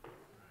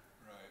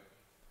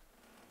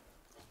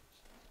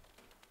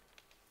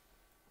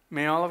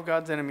 May all of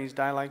God's enemies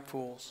die like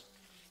fools.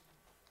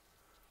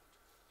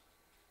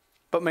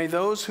 But may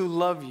those who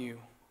love you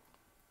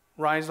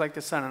rise like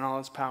the sun in all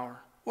its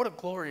power. What a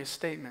glorious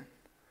statement.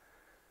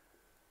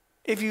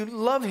 If you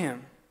love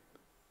him,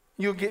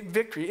 you'll get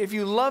victory. If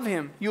you love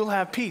him, you'll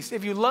have peace.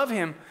 If you love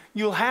him,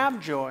 you'll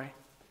have joy.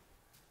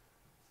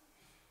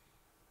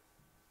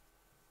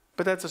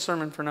 But that's a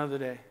sermon for another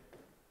day.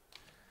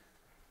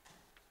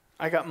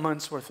 I got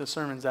months worth of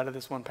sermons out of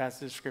this one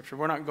passage of Scripture.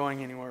 We're not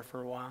going anywhere for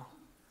a while.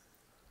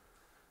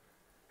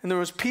 And there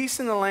was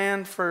peace in the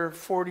land for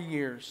 40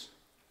 years.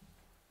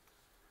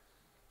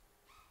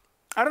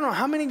 I don't know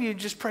how many of you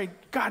just pray,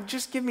 God,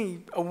 just give me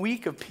a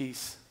week of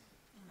peace.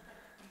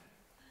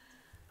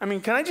 I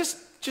mean, can I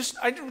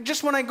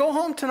just when I go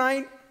home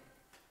tonight,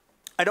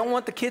 I don't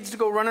want the kids to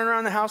go running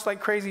around the house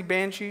like crazy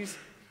banshees.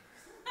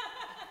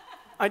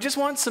 I just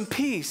want some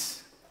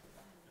peace.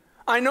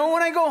 I know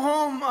when I go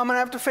home, I'm going to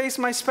have to face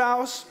my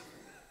spouse,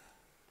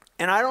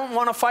 and I don't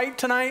want to fight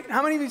tonight.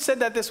 How many of you said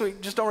that this week?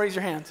 Just don't raise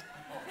your hands.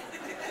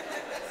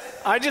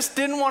 I just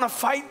didn't want to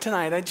fight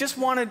tonight. I just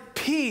wanted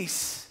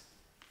peace.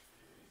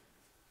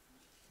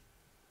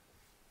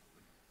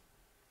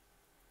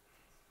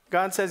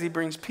 God says he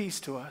brings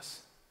peace to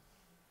us.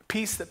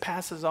 Peace that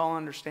passes all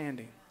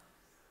understanding.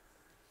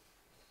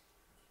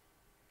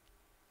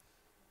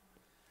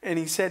 And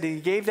he said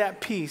he gave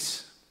that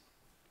peace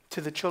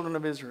to the children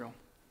of Israel.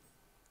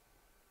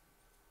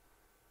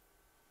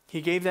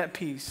 He gave that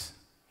peace.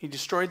 He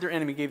destroyed their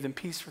enemy, gave them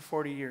peace for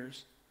 40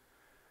 years.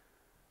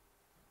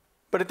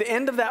 But at the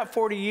end of that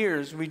 40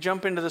 years, we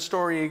jump into the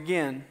story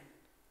again.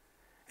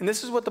 And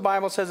this is what the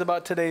Bible says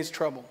about today's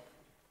trouble.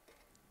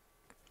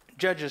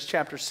 Judges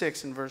chapter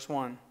 6 and verse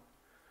 1.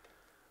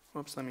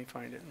 Whoops, let me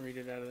find it and read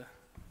it out of the...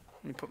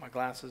 Let me put my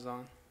glasses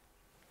on.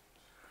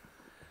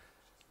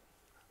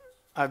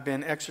 I've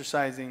been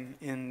exercising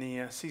in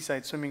the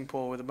seaside swimming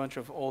pool with a bunch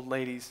of old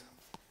ladies.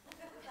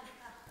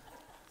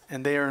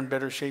 And they are in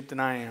better shape than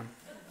I am.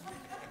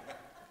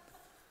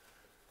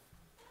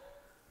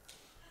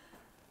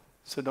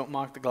 So don't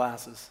mock the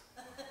glasses.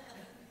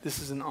 This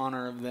is in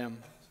honor of them.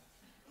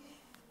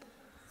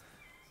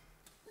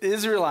 The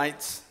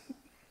Israelites,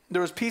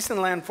 there was peace in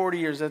the land 40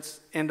 years. That's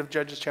end of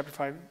Judges chapter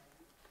 5.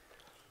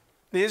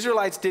 The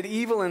Israelites did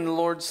evil in the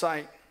Lord's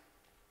sight.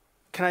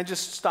 Can I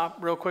just stop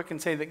real quick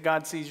and say that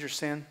God sees your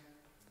sin?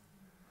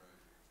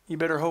 You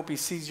better hope he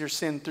sees your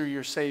sin through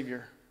your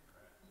Savior.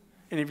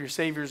 And if your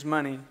Savior's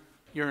money,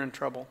 you're in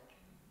trouble.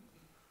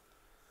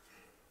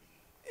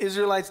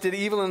 Israelites did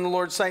evil in the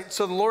Lord's sight,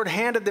 so the Lord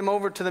handed them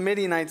over to the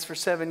Midianites for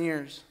 7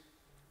 years.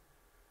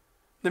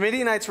 The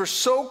Midianites were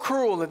so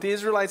cruel that the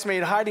Israelites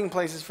made hiding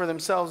places for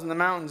themselves in the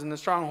mountains and the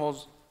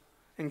strongholds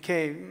and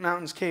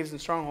mountains, caves,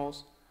 and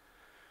strongholds.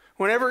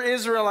 Whenever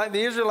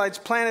the Israelites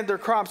planted their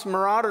crops,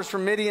 marauders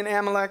from Midian,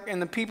 Amalek, and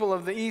the people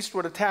of the east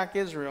would attack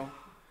Israel,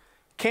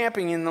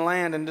 camping in the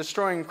land and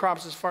destroying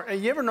crops as far.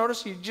 You ever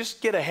notice you just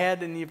get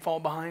ahead and you fall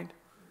behind?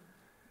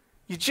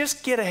 You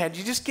just get ahead.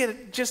 You just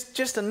get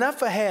just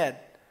enough ahead,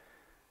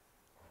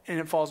 and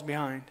it falls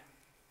behind.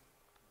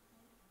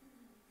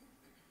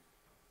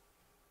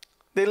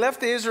 They left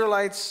the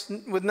Israelites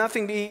with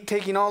nothing to eat,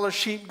 taking all their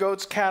sheep,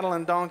 goats, cattle,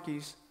 and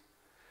donkeys.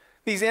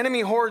 These enemy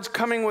hordes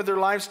coming with their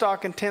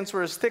livestock and tents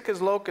were as thick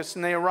as locusts,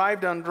 and they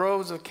arrived on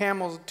droves of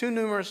camels too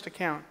numerous to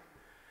count.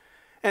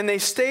 And they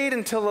stayed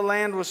until the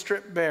land was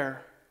stripped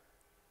bare.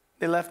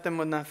 They left them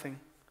with nothing.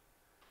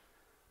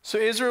 So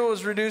Israel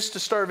was reduced to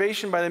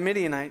starvation by the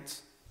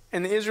Midianites,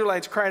 and the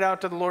Israelites cried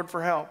out to the Lord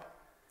for help.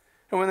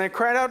 And when they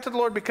cried out to the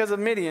Lord because of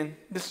Midian,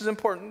 this is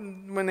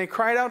important, when they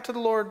cried out to the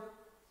Lord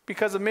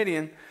because of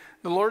Midian,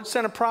 the Lord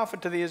sent a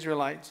prophet to the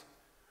Israelites.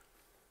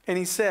 And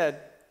he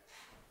said,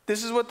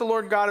 "This is what the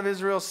Lord God of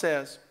Israel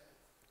says.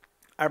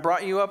 I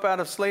brought you up out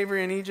of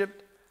slavery in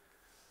Egypt."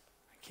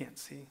 I can't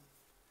see.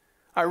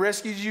 "I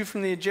rescued you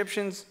from the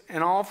Egyptians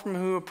and all from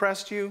who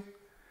oppressed you.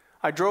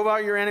 I drove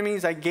out your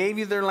enemies. I gave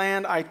you their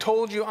land. I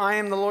told you, I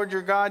am the Lord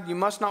your God. You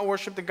must not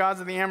worship the gods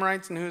of the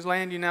Amorites in whose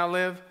land you now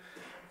live.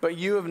 But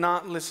you have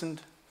not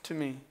listened to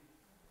me."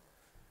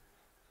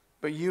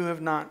 But you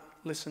have not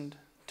listened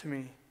to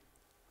me.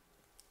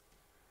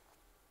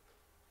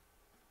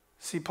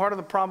 See, part of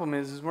the problem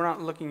is we're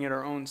not looking at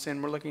our own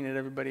sin. We're looking at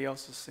everybody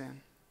else's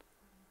sin.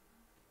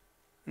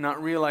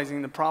 Not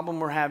realizing the problem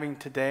we're having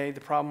today,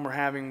 the problem we're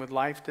having with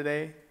life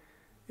today,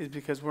 is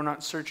because we're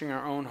not searching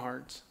our own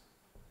hearts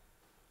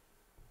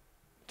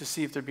to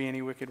see if there be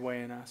any wicked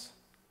way in us.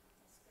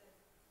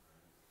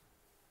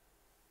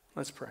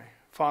 Let's pray.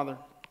 Father,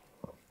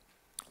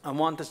 I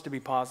want this to be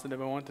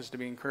positive. I want this to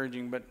be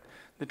encouraging, but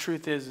the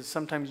truth is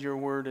sometimes your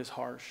word is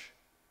harsh.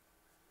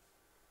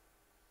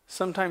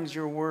 Sometimes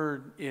your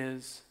word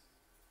is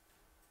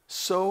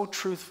so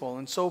truthful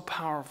and so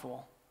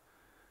powerful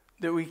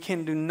that we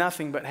can do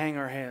nothing but hang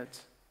our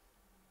heads.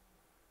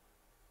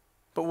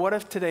 But what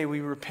if today we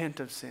repent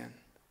of sin?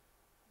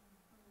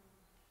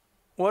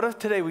 What if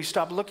today we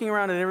stop looking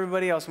around at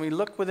everybody else and we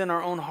look within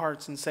our own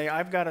hearts and say,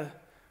 I've got to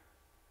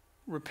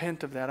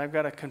repent of that. I've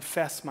got to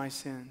confess my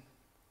sin.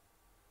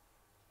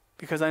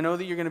 Because I know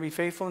that you're going to be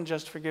faithful and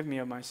just to forgive me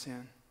of my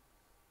sin.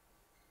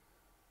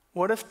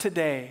 What if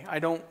today I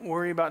don't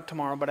worry about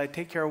tomorrow, but I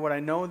take care of what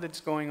I know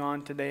that's going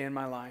on today in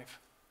my life?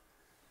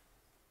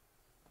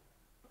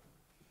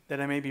 That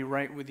I may be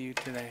right with you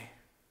today.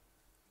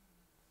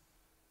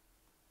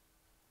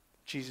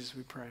 Jesus,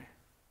 we pray.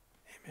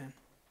 Amen.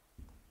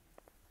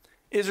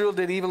 Israel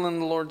did evil in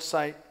the Lord's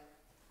sight.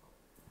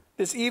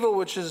 This evil,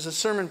 which is a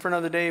sermon for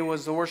another day,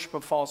 was the worship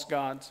of false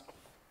gods.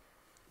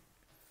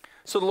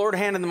 So the Lord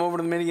handed them over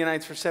to the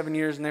Midianites for 7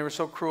 years, and they were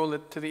so cruel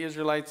to the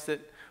Israelites that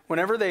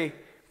whenever they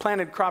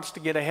planted crops to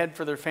get ahead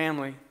for their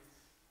family,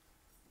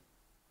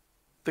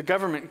 the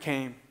government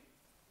came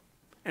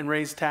and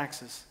raised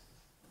taxes.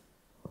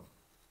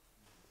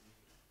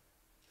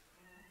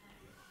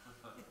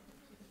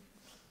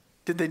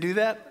 Did they do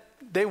that?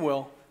 They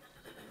will.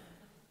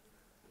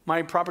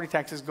 My property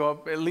taxes go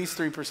up at least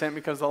 3%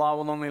 because the law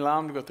will only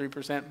allow them to go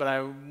 3%, but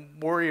I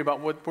worry about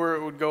where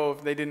it would go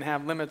if they didn't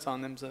have limits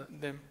on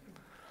them.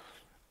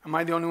 Am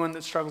I the only one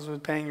that struggles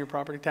with paying your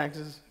property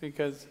taxes?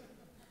 Because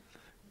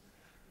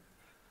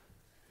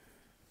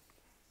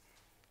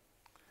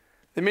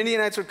the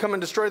Midianites would come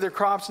and destroy their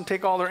crops and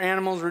take all their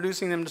animals,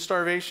 reducing them to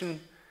starvation.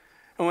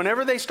 And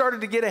whenever they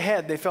started to get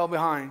ahead, they fell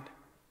behind.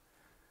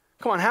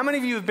 Come on, how many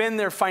of you have been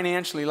there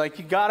financially? Like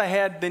you got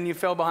ahead, then you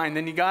fell behind,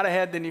 then you got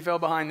ahead, then you fell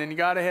behind, then you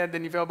got ahead,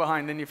 then you fell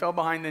behind, then you fell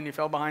behind, then you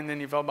fell behind,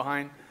 then you fell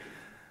behind.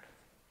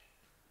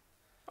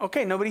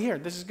 Okay, nobody here.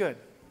 This is good.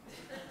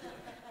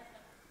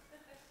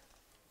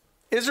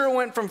 Israel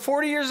went from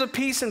 40 years of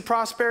peace and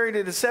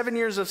prosperity to 7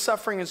 years of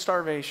suffering and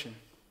starvation.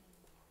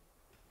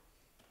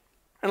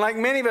 And like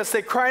many of us,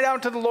 they cried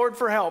out to the Lord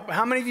for help.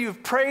 How many of you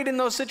have prayed in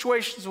those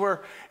situations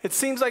where it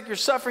seems like you're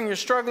suffering, you're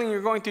struggling,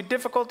 you're going through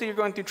difficulty, you're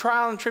going through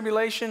trial and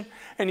tribulation,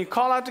 and you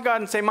call out to God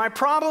and say, my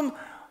problem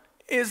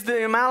is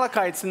the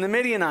Amalekites and the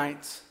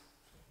Midianites.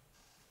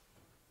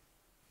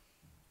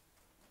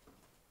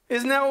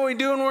 Isn't that what we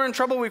do when we're in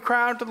trouble? We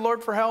cry out to the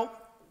Lord for help.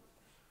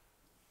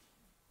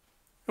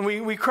 And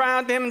we cry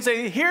out to him and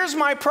say, here's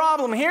my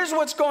problem, here's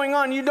what's going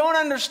on, you don't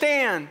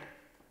understand.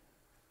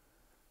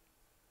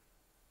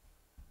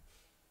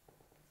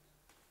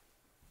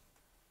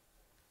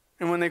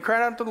 And when they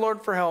cried out to the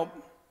Lord for help,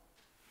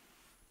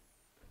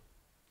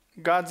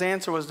 God's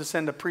answer was to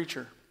send a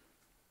preacher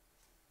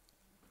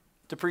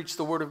to preach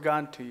the word of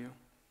God to you.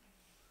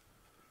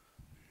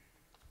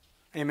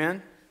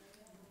 Amen?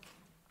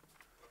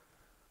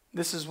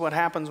 This is what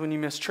happens when you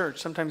miss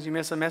church. Sometimes you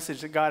miss a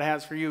message that God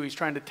has for you. He's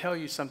trying to tell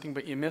you something,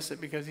 but you miss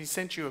it because he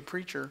sent you a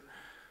preacher.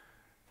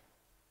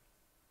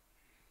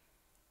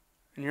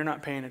 And you're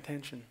not paying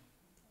attention.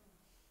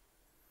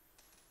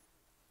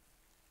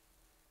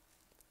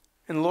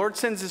 And the Lord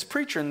sends his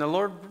preacher, and the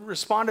Lord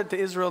responded to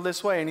Israel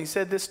this way, and he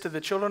said this to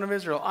the children of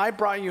Israel, I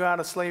brought you out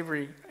of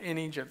slavery in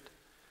Egypt,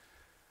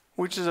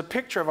 which is a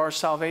picture of our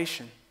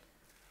salvation,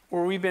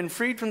 where we've been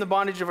freed from the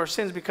bondage of our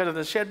sins because of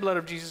the shed blood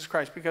of Jesus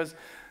Christ, because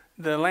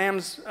the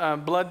lamb's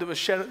blood that was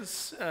shed,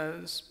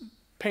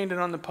 painted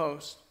on the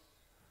post.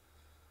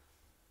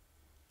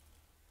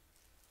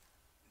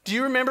 Do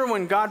you remember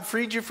when God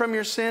freed you from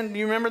your sin? Do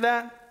you remember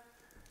that?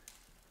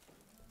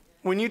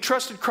 When you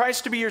trusted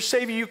Christ to be your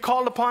Savior, you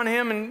called upon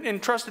him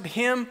and trusted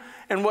him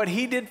and what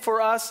he did for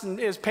us and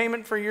his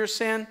payment for your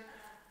sin.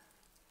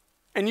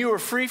 And you were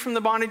free from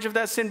the bondage of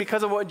that sin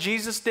because of what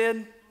Jesus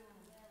did.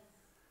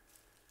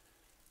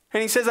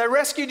 And he says, I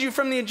rescued you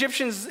from the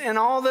Egyptians and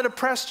all that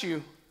oppressed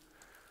you,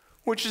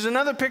 which is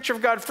another picture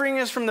of God freeing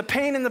us from the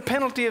pain and the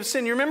penalty of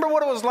sin. You remember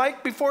what it was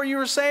like before you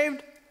were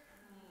saved?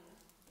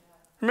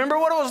 Remember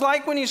what it was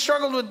like when you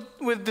struggled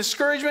with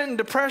discouragement and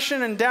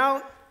depression and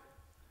doubt?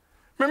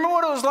 Remember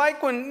what it was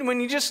like when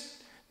you just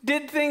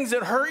did things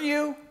that hurt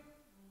you?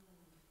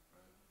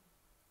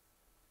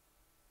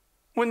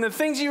 When the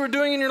things you were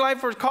doing in your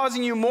life were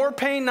causing you more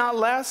pain, not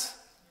less?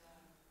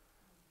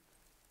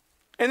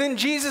 And then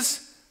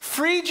Jesus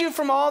freed you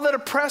from all that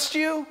oppressed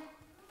you?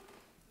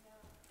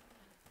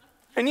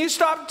 And you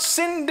stopped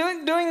sin,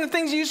 doing the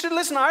things you used to.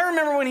 Listen, I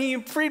remember when he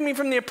freed me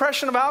from the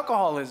oppression of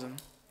alcoholism.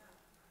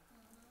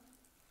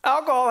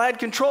 Alcohol had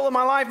control of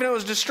my life and it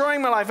was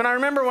destroying my life. And I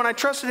remember when I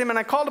trusted him and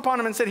I called upon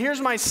him and said,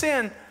 here's my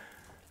sin.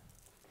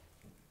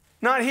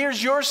 Not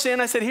here's your sin.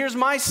 I said, here's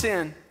my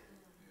sin.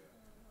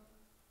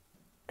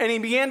 And he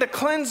began to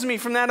cleanse me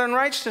from that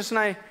unrighteousness and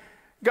I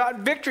got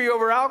victory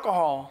over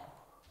alcohol.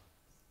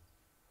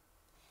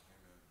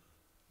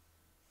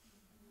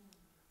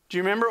 Do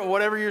you remember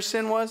whatever your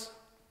sin was?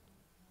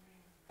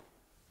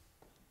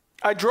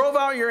 I drove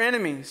out your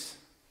enemies.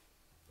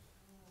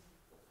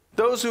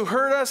 Those who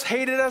hurt us,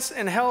 hated us,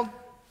 and held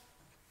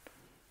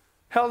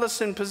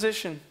us in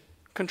position,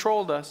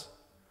 controlled us,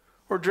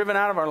 were driven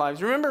out of our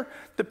lives. Remember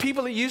the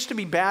people that used to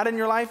be bad in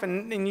your life,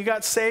 and you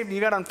got saved, and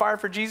you got on fire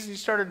for Jesus, you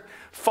started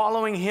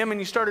following him, and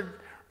you started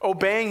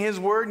obeying his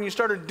word, and you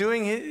started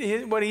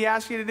doing what he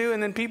asked you to do,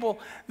 and then people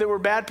that were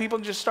bad people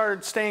just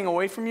started staying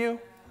away from you?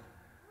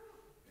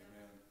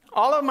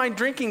 All of my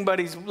drinking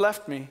buddies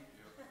left me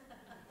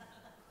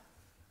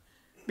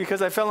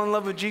because I fell in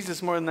love with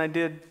Jesus more than I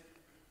did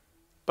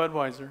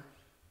Budweiser.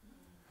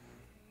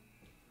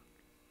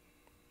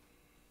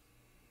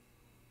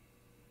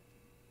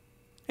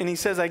 And he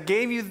says, I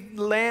gave you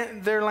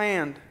their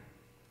land.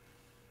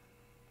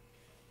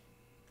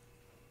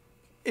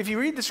 If you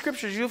read the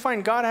scriptures, you'll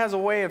find God has a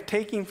way of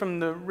taking from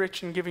the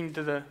rich and giving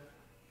to the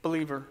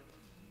believer.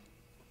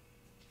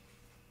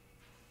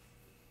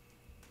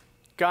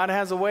 God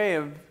has a way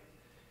of,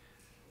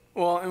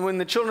 and when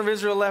the children of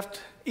Israel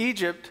left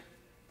Egypt,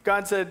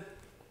 God said,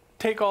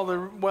 take all their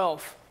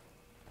wealth.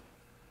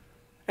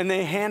 And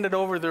they handed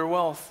over their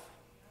wealth.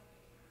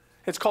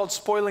 It's called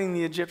spoiling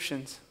the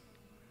Egyptians.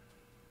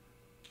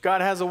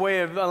 God has a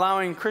way of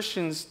allowing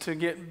Christians to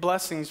get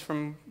blessings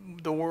from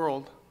the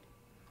world.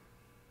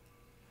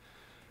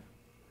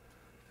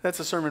 That's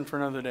a sermon for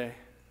another day.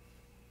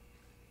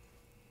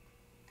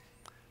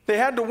 They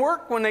had to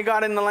work when they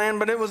got in the land,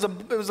 but it was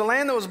a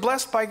land that was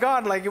blessed by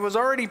God, like it was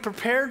already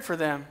prepared for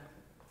them.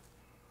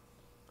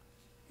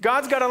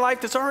 God's got a life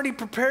that's already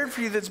prepared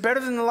for you that's better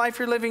than the life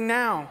you're living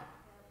now.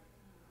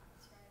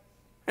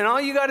 And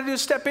all you got to do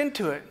is step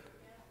into it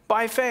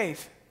by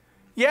faith.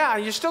 Yeah,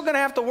 you're still going to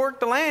have to work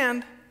the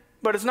land,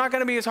 but it's not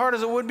going to be as hard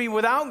as it would be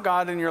without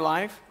God in your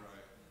life.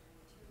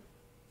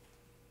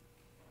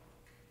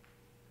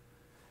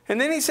 And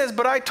then he says,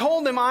 but I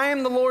told him, I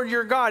am the Lord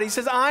your God. He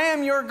says, I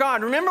am your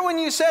God. Remember when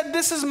you said,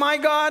 this is my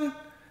God?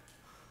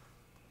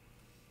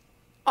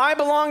 I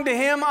belong to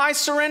him. I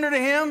surrender to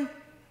him.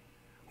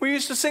 We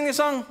used to sing the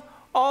song,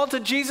 all to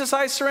Jesus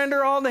I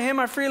surrender, all to him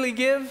I freely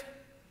give.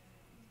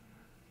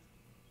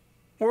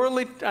 I'm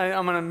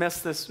going to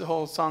mess this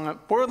whole song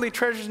up. Worldly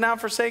treasures now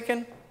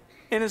forsaken,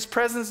 in his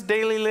presence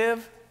daily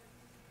live.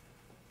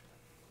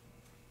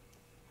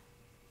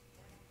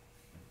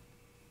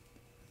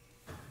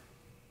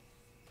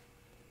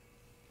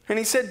 And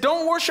he said,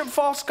 don't worship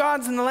false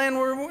gods in the land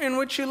in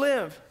which you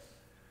live.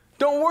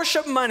 Don't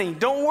worship money.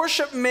 Don't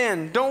worship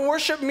men. Don't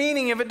worship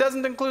meaning if it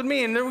doesn't include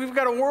me. And then we've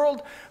got a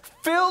world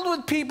filled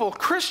with people,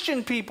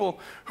 Christian people,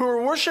 who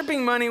are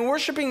worshiping money,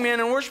 worshiping men,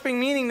 and worshiping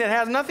meaning that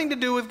has nothing to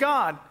do with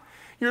God.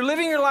 You're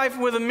living your life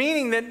with a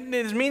meaning that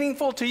is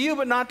meaningful to you,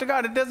 but not to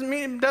God. It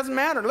doesn't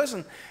matter.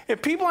 Listen,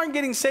 if people aren't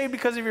getting saved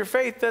because of your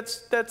faith,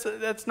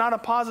 that's not a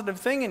positive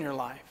thing in your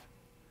life.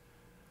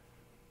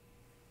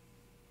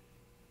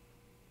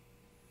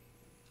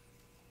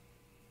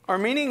 Our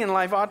meaning in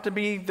life ought to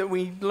be that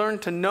we learn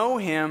to know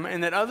him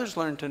and that others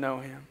learn to know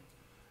him.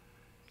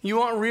 You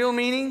want real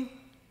meaning?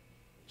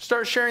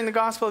 Start sharing the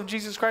gospel of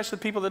Jesus Christ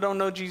with people that don't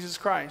know Jesus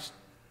Christ.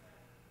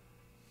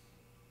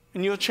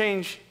 And you'll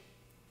change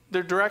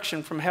their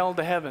direction from hell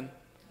to heaven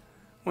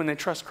when they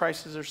trust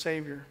Christ as their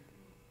Savior.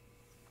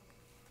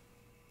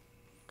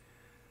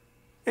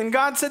 And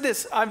God said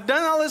this, I've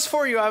done all this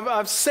for you.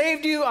 I've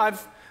saved you.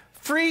 I've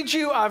freed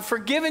you. I've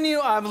forgiven you.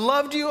 I've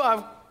loved you.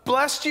 I've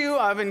blessed you.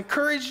 I've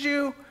encouraged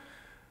you.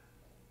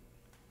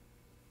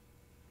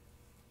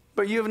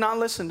 But you have not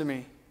listened to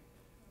me.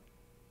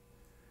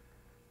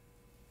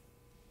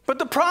 But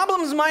the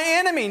problem is my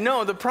enemy.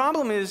 No, the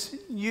problem is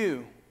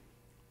you.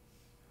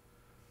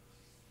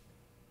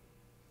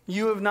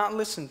 You have not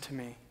listened to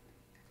me.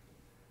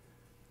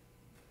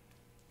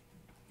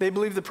 They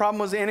believed the problem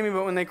was the enemy,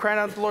 but when they cried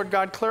out to the Lord,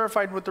 God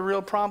clarified what the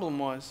real problem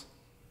was.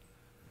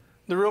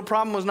 The real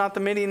problem was not the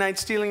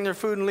Midianites stealing their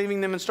food and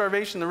leaving them in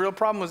starvation. The real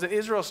problem was that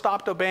Israel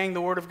stopped obeying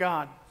the word of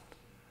God.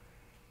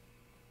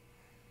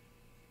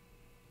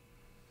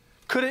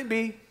 Could it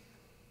be?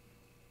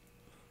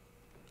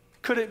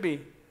 Could it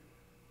be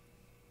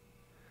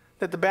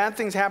that the bad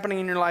things happening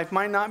in your life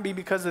might not be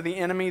because of the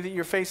enemy that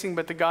you're facing,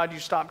 but the God you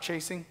stopped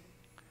chasing?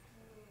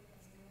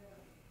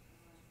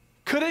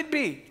 Could it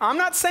be? I'm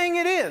not saying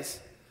it is.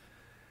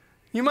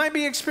 You might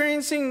be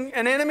experiencing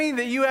an enemy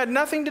that you had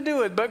nothing to do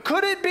with, but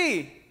could it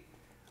be?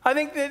 I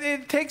think that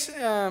it takes,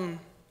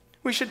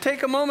 we should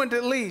take a moment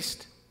at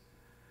least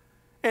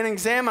and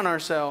examine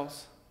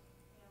ourselves.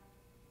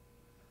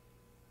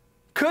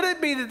 Could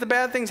it be that the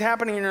bad things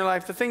happening in your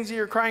life, the things that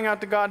you're crying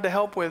out to God to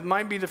help with,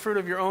 might be the fruit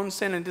of your own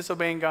sin and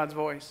disobeying God's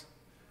voice?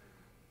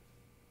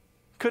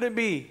 Could it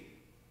be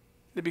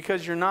that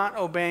because you're not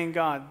obeying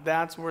God,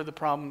 that's where the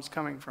problem's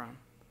coming from?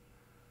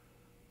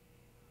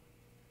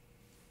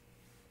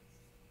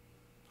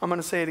 I'm going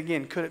to say it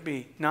again. Could it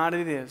be? Not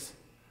it is.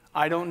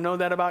 I don't know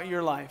that about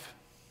your life.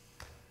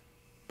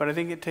 But I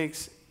think it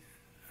takes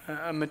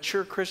a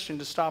mature Christian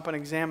to stop and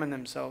examine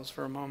themselves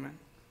for a moment.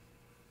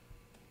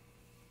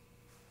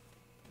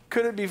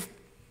 Could it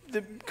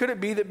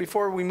be that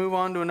before we move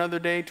on to another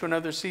day, to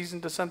another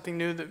season, to something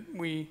new, that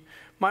we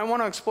might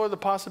want to explore the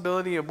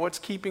possibility of what's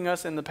keeping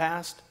us in the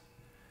past?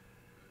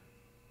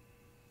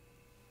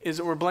 is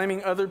that we're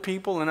blaming other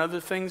people and other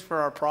things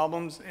for our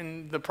problems,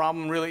 and the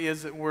problem really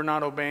is that we're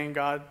not obeying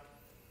God.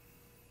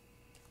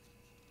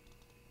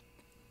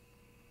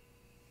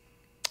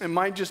 It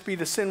might just be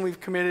the sin we've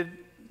committed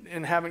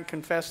and haven't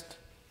confessed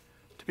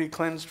to be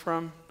cleansed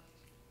from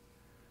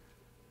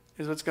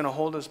is what's going to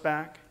hold us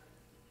back.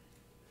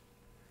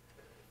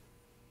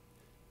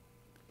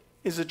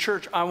 As a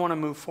church, I want to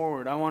move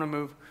forward. I want to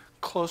move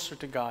closer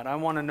to God. I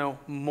want to know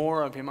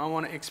more of Him. I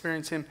want to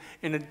experience Him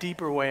in a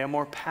deeper way, a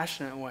more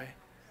passionate way.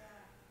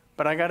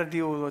 But I got to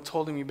deal with what's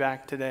holding me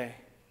back today.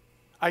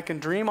 I can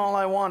dream all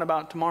I want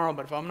about tomorrow,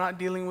 but if I'm not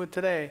dealing with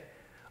today,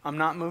 I'm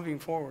not moving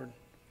forward.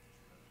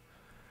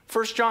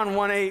 1 John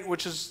 1:8,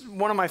 which is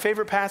one of my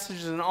favorite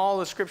passages in all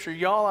of Scripture.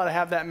 Y'all ought to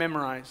have that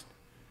memorized.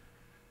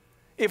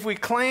 If we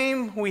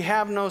claim we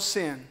have no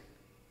sin,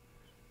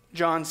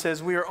 John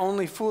says, we are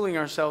only fooling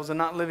ourselves and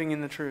not living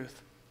in the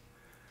truth.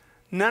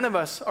 None of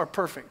us are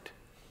perfect.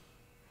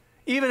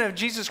 Even if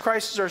Jesus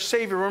Christ is our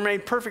Savior, we're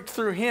made perfect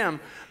through Him,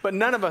 but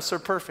none of us are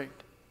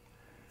perfect.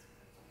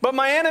 But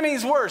my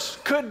enemy's worse.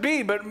 Could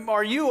be, but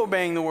are you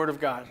obeying the Word of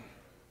God?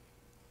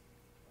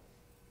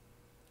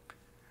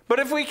 But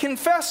if we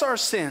confess our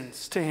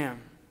sins to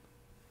Him,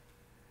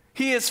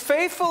 He is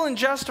faithful and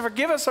just to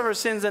forgive us of our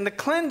sins and to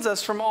cleanse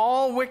us from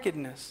all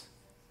wickedness.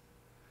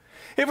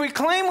 If we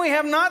claim we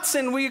have not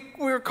sinned,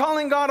 we're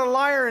calling God a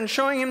liar and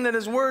showing Him that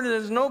His Word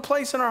has no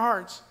place in our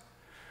hearts.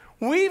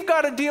 We've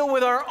got to deal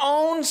with our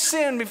own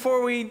sin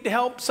before we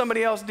help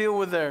somebody else deal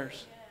with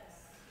theirs.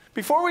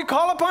 Before we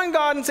call upon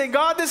God and say,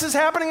 God, this is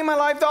happening in my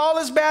life, all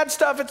this bad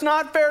stuff, it's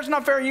not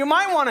fair, you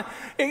might want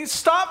to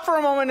stop for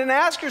a moment and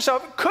ask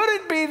yourself, could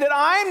it be that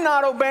I'm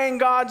not obeying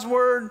God's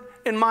Word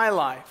in my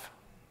life?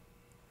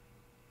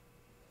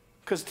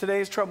 Because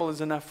today's trouble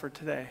is enough for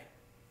today.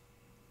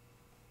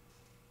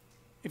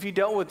 If you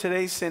dealt with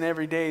today's sin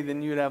every day,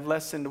 then you'd have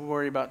less sin to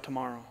worry about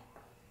tomorrow.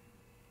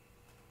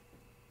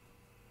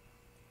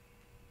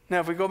 Now,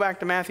 if we go back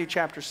to Matthew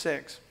chapter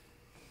 6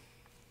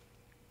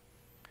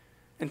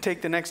 and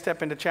take the next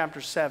step into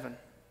chapter 7,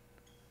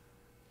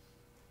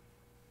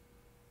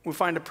 we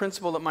find a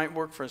principle that might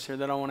work for us here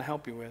that I want to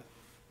help you with.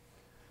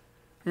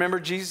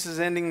 Remember, Jesus is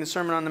ending the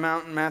Sermon on the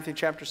Mount in Matthew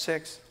chapter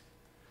 6.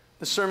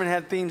 The sermon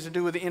had themes to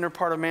do with the inner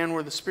part of man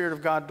where the Spirit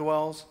of God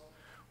dwells,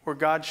 where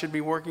God should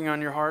be working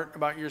on your heart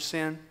about your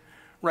sin.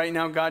 Right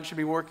now, God should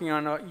be working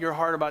on your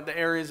heart about the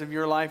areas of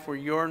your life where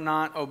you're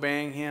not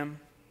obeying Him.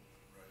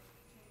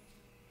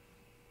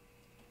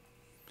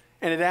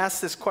 And it asks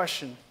this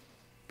question: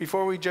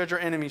 before we judge our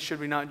enemies, should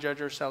we not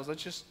judge ourselves?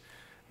 Let's just,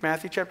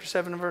 Matthew chapter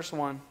 7 and verse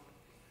 1.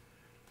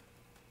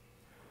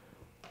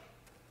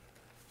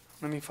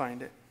 Let me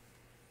find it.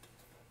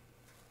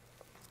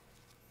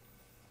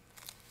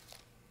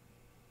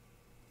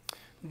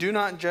 Do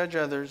not judge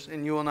others,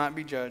 and you will not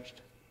be judged.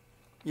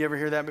 You ever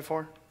hear that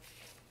before?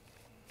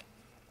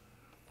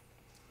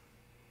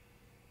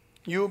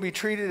 You will be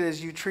treated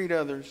as you treat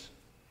others.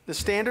 The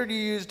standard you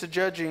use to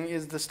judging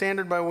is the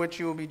standard by which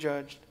you will be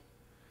judged.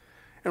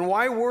 And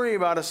why worry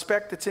about a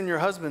speck that's in your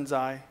husband's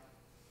eye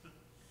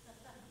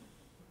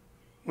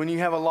when you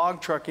have a log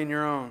truck in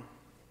your own?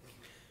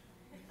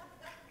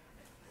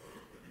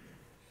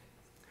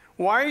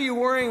 Why are you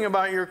worrying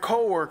about your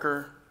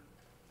coworker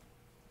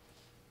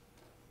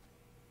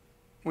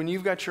when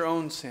you've got your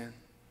own sin?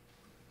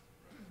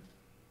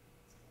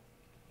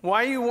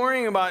 Why are you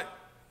worrying about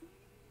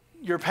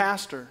your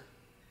pastor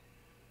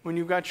when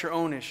you've got your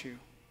own issue?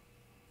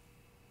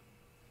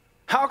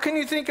 How can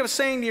you think of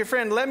saying to your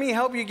friend, let me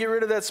help you get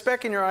rid of that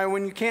speck in your eye,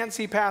 when you can't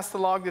see past the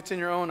log that's in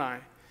your own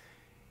eye?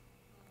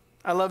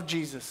 I love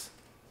Jesus.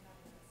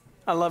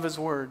 I love His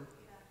Word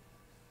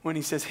when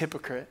He says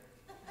hypocrite.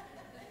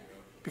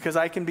 Because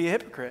I can be a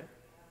hypocrite.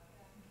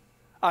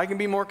 I can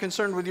be more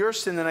concerned with your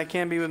sin than I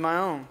can be with my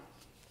own.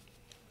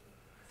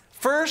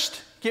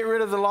 First, get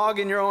rid of the log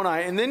in your own eye,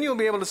 and then you'll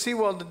be able to see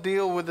well to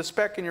deal with the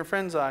speck in your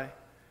friend's eye.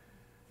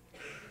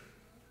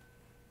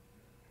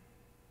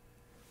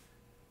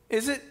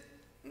 Is it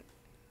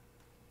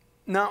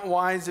not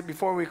wise that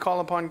before we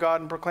call upon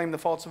God and proclaim the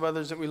faults of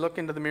others, that we look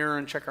into the mirror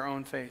and check our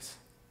own face?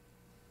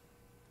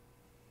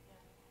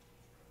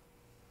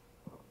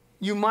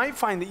 You might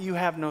find that you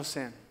have no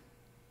sin.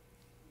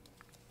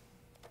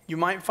 You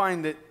might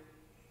find that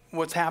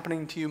what's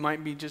happening to you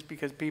might be just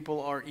because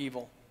people are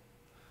evil.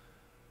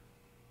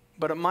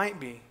 But it might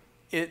be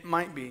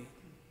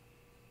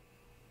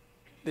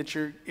that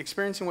you're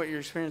experiencing what you're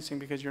experiencing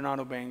because you're not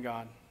obeying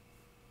God.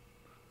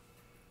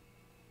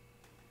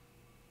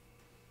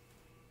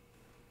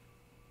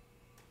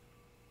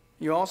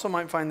 You also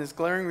might find this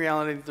glaring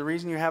reality that the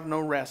reason you have no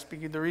rest,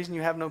 the reason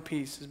you have no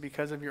peace, is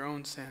because of your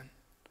own sin.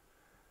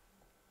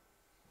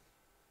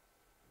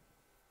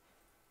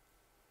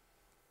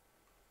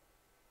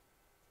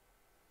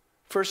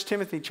 1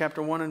 Timothy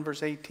chapter 1 and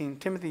verse 18.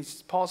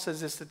 Paul says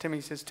this to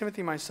Timothy. He says,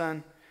 Timothy, my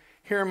son,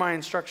 here are my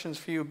instructions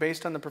for you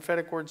based on the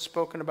prophetic words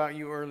spoken about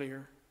you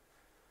earlier.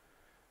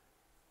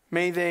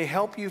 May they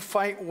help you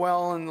fight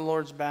well in the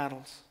Lord's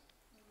battles.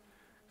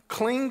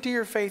 Cling to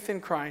your faith in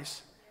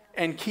Christ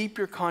and keep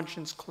your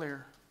conscience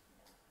clear.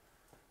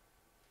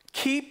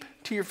 Keep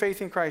to your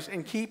faith in Christ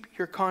and keep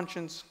your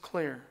conscience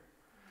clear.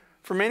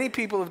 For many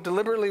people have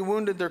deliberately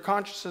wounded their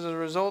conscience. As a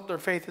result, their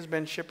faith has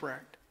been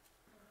shipwrecked.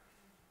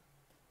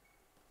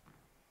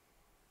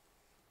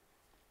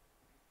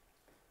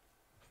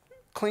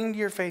 Cling to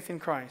your faith in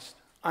Christ.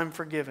 I'm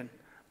forgiven.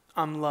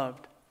 I'm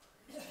loved.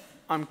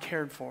 I'm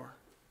cared for.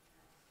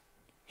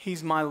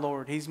 He's my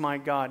Lord. He's my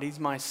God. He's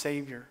my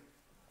Savior.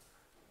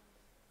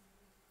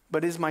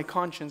 But is my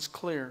conscience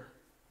clear?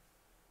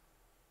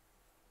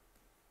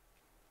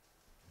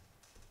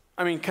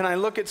 I mean, can I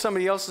look at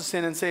somebody else's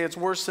sin and say it's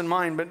worse than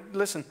mine? But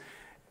listen,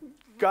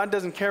 God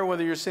doesn't care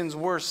whether your sin's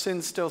worse.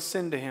 Sin's still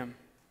sin to him.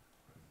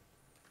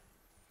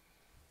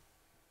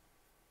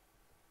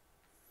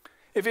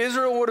 If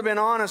Israel would have been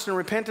honest and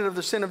repented of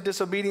the sin of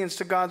disobedience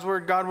to God's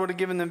word, God would have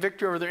given them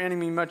victory over their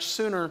enemy much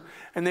sooner,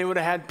 and they would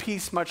have had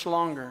peace much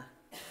longer.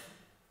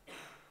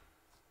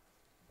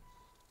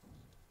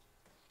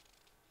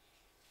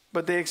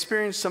 But they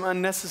experienced some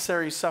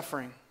unnecessary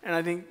suffering, and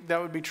I think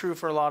that would be true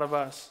for a lot of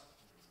us.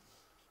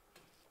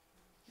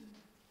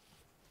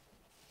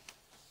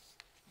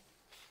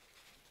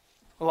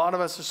 A lot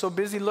of us are so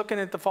busy looking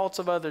at the faults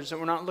of others that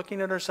we're not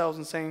looking at ourselves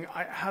and saying,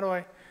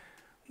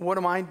 what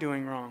am I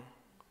doing wrong?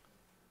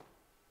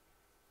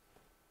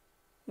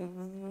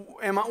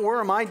 Where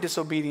am I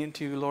disobedient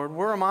to you, Lord?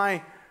 Where am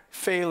I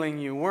failing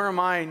you? Where am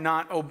I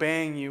not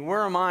obeying you?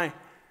 Where am I?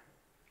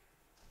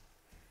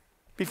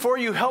 Before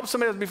you help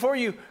somebody else, before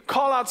you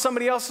call out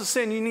somebody else's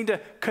sin, you need to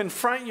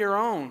confront your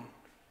own.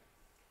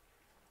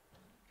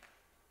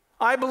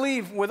 I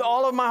believe with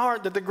all of my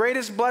heart that the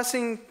greatest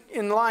blessing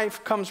in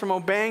life comes from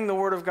obeying the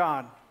Word of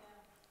God.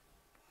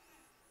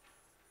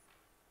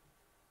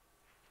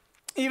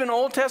 Even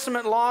Old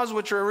Testament laws,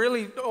 which are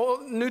really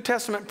New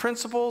Testament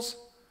principles,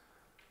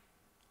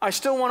 I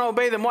still want to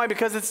obey them. Why?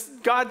 Because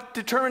God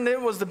determined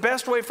it was the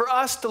best way for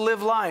us to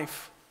live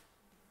life.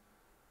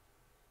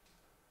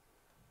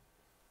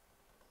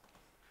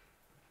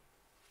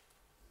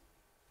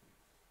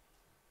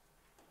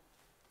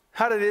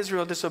 How did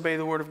Israel disobey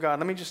the word of God?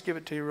 Let me just give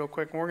it to you real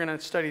quick. We're going to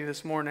study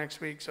this more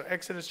next week. So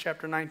Exodus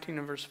chapter 19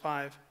 and verse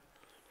 5.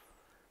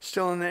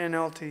 Still in the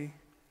NLT.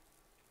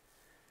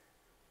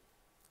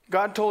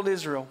 God told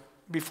Israel,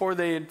 before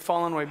they had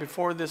fallen away,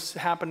 before this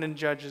happened in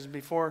Judges,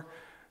 before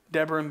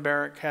Deborah and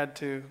Barak had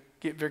to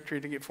get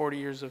victory to get 40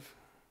 years of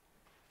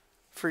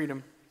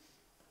freedom.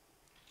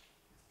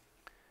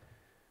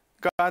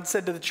 God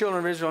said to the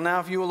children of Israel, now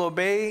if you will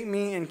obey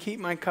me and keep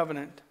my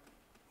covenant,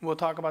 we'll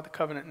talk about the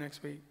covenant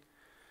next week.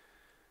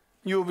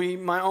 You will be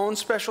my own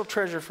special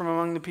treasure from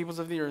among the peoples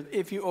of the earth.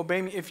 If you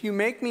obey me, if you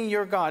make me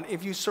your God,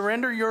 if you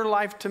surrender your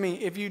life to me,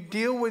 if you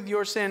deal with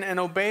your sin and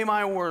obey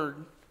my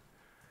word,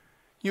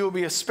 you will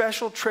be a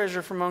special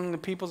treasure from among the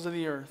peoples of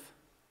the earth.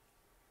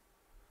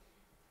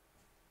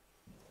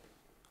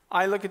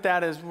 I look at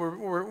that as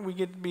we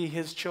get to be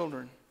his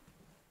children.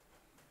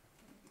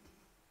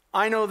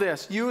 I know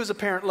this. You as a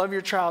parent love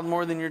your child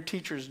more than their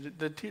teachers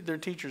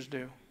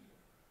do.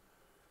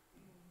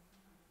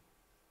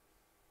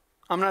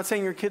 I'm not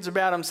saying your kids are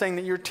bad. I'm saying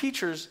that your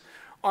teachers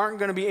aren't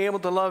going to be able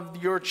to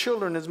love your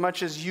children as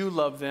much as you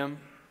love them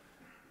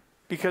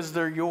because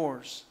they're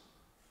yours.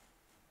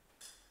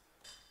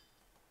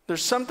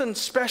 There's something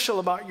special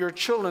about your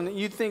children that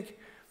you think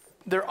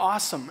they're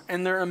awesome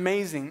and they're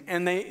amazing,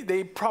 and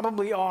they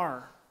probably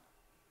are.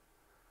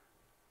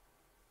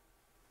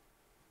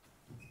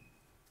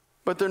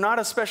 But they're not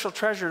a special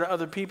treasure to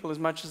other people as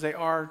much as they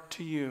are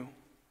to you.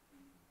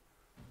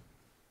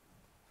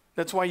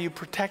 That's why you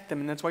protect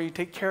them, and that's why you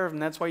take care of them.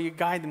 That's why you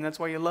guide them. That's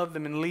why you love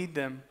them and lead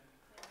them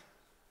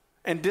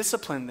and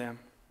discipline them.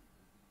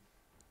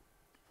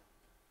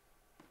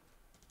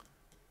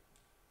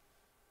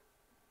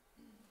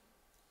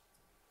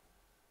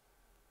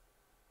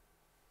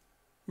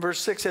 Verse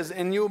 6 says,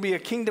 and you will be a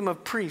kingdom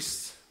of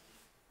priests,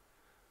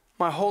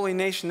 my holy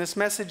nation. This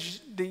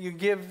message that you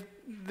give,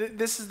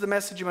 this is the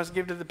message you must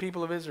give to the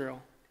people of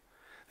Israel.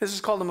 This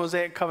is called the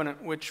Mosaic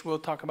Covenant, which we'll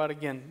talk about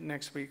again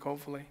next week,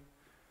 hopefully.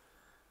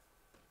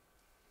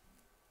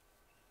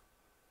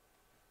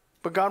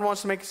 But God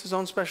wants to make us his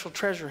own special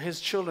treasure, his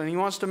children. He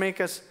wants to make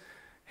us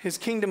his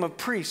kingdom of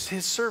priests,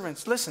 his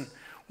servants. Listen,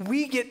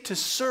 we get to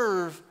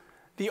serve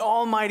the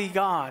Almighty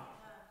God.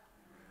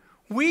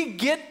 We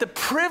get the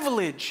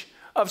privilege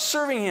of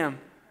serving him.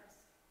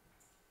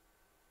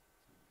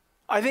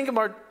 I think of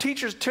our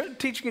teachers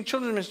teaching in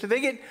children's ministry. They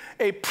get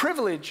a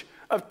privilege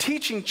of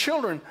teaching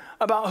children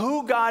about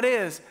who God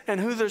is and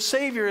who their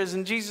Savior is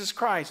in Jesus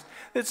Christ.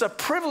 It's a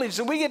privilege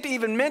that we get to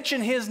even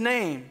mention his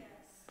name.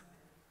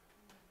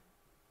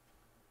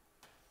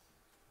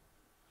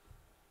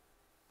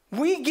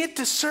 We get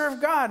to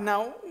serve God.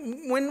 Now,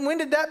 when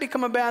did that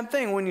become a bad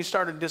thing? When you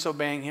started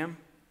disobeying him?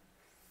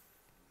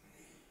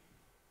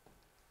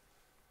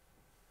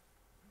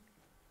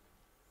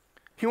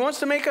 He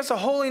wants to make us a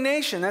holy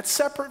nation that's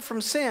separate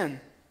from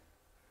sin.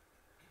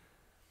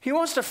 He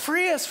wants to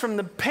free us from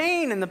the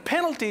pain and the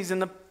penalties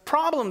and the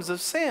problems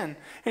of sin.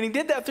 And he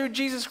did that through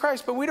Jesus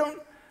Christ, but we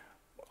don't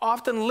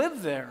often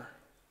live there.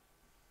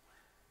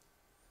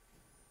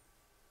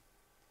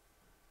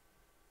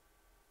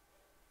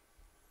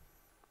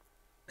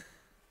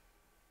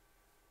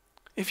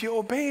 If you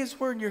obey his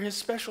word, you're his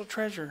special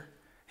treasure,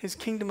 his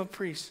kingdom of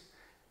priests,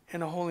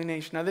 and a holy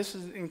nation. Now this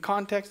is in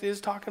context, it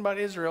is talking about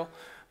Israel,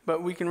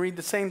 but we can read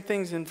the same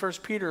things in 1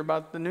 Peter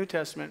about the New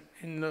Testament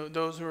and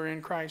those who are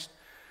in Christ.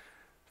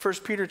 1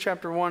 Peter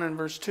chapter 1 and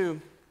verse 2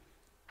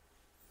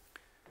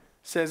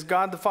 says,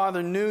 God the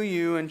Father knew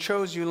you and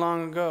chose you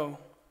long ago,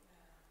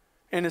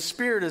 and his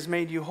Spirit has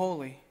made you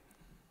holy.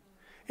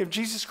 If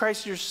Jesus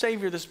Christ is your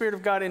Savior, the Spirit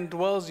of God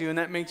indwells you, and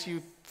that makes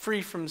you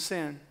free from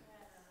sin.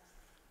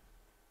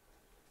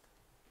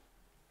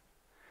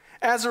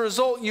 As a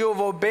result, you have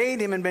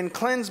obeyed him and been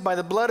cleansed by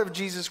the blood of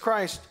Jesus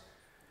Christ.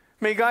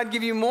 May God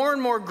give you more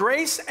and more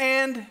grace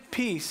and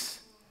peace.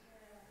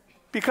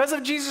 Because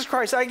of Jesus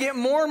Christ, I get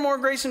more and more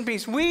grace and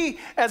peace. We,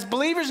 as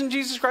believers in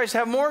Jesus Christ,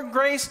 have more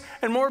grace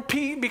and more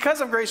peace.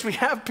 Because of grace, we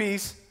have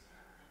peace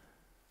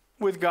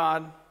with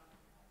God.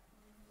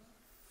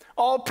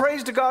 All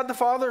praise to God the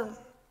Father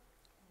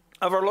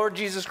of our Lord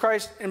Jesus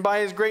Christ, and by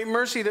his great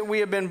mercy that we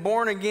have been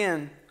born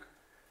again.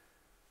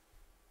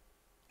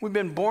 We've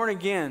been born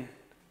again.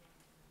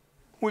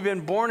 We've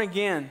been born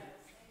again.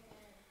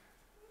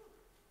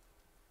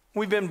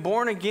 We've been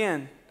born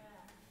again.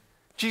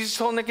 Jesus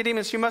told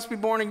Nicodemus, you must be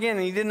born again,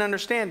 and he didn't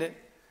understand it.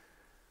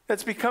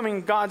 That's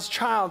becoming God's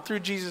child through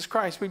Jesus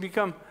Christ.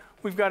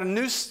 We've got a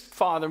new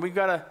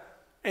father.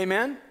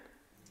 Amen?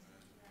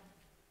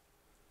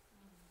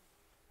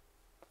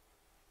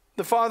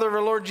 The Father of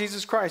our Lord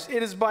Jesus Christ.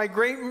 It is by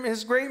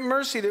his great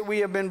mercy that we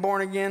have been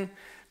born again,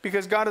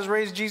 because God has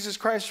raised Jesus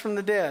Christ from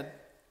the dead.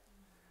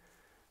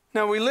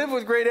 Now we live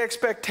with great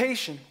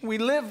expectation.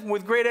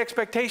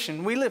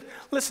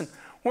 Listen,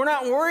 we're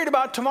not worried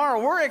about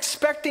tomorrow. We're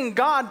expecting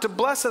God to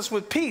bless us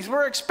with peace.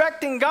 We're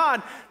expecting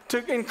God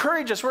to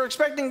encourage us. We're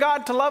expecting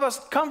God to love us,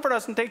 comfort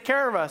us, and take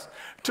care of us,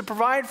 to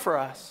provide for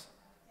us.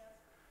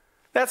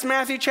 That's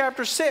Matthew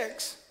chapter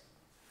 6.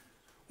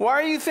 Why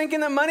are you thinking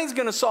that money's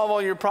going to solve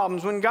all your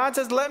problems when God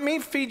says, let me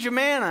feed you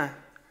manna?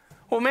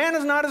 Well, manna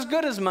is not as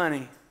good as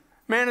money.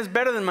 Manna is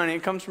better than money.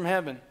 It comes from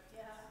heaven.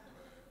 Yeah.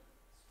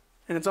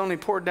 And it's only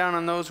poured down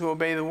on those who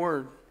obey the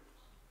word.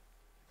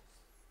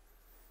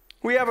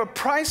 We have a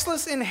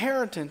priceless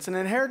inheritance, an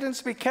inheritance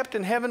to be kept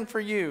in heaven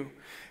for you,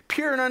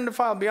 pure and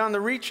undefiled, beyond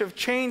the reach of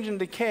change and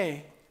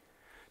decay.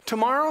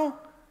 Tomorrow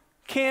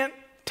can't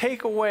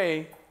take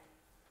away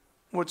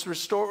what's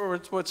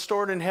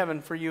stored in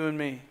heaven for you and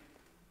me.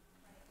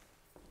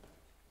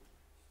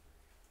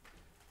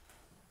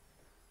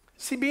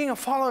 See, being a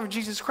follower of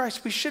Jesus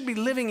Christ, we should be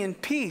living in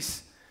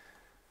peace.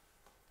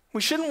 We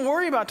shouldn't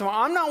worry about tomorrow.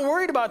 I'm not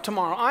worried about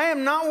tomorrow. I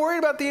am not worried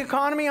about the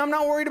economy. I'm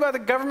not worried about the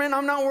government.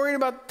 I'm not worried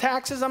about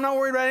taxes. I'm not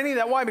worried about any of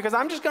that. Why? Because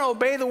I'm just going to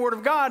obey the word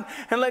of God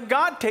and let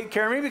God take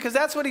care of me, because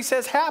that's what he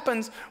says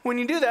happens when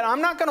you do that.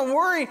 I'm not going to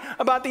worry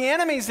about the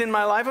enemies in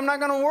my life. I'm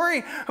not going to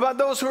worry about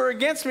those who are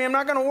against me. I'm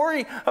not going to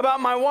worry about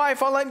my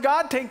wife. I'll let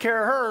God take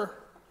care of her.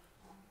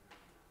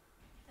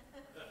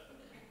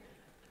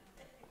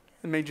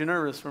 It made you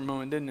nervous for a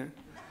moment, didn't it?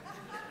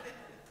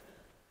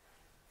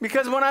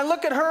 Because when I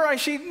look at her, I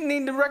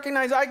need to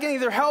recognize I can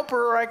either help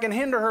her or I can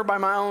hinder her by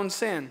my own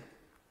sin.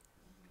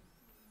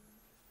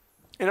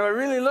 And if I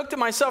really looked at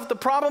myself, the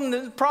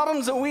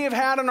problems that we have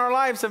had in our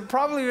lives have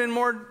probably been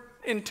more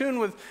in tune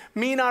with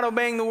me not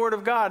obeying the word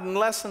of God and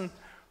less than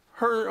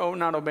her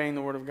not obeying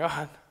the word of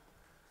God.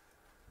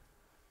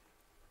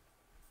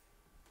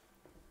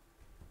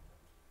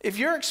 If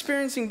you're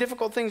experiencing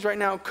difficult things right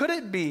now, could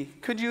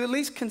you at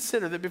least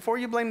consider that before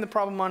you blame the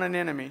problem on an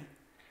enemy,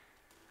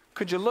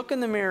 could you look in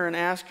the mirror and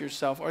ask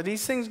yourself, are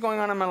these things going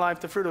on in my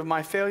life the fruit of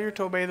my failure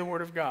to obey the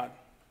word of God?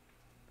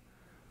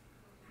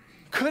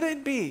 Could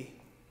it be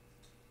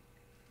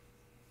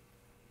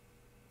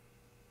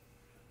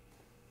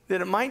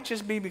that it might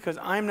just be because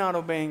I'm not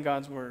obeying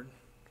God's word?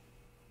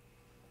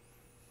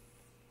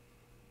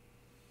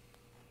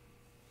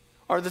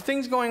 Are the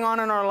things going on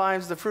in our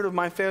lives the fruit of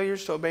my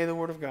failures to obey the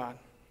word of God?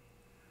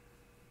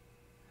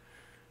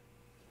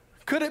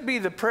 Could it be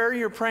the prayer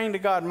you're praying to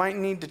God might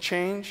need to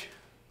change?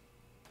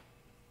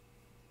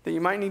 That you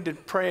might need to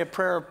pray a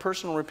prayer of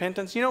personal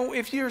repentance? You know,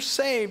 if you're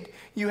saved,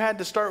 you had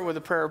to start with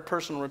a prayer of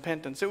personal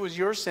repentance. It was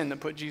your sin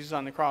that put Jesus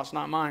on the cross,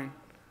 not mine.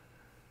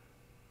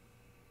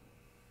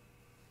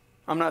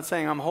 I'm not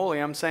saying I'm holy.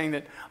 I'm saying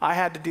that I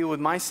had to deal with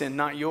my sin,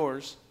 not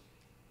yours.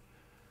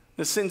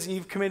 The sins that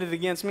you've committed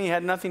against me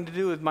had nothing to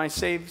do with my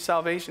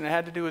salvation. It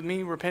had to do with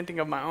me repenting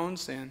of my own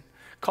sin,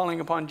 calling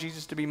upon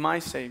Jesus to be my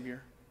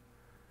Savior.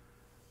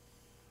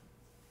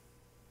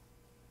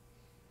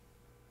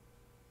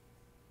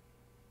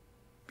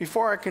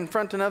 Before I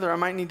confront another, I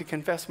might need to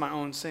confess my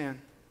own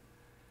sin.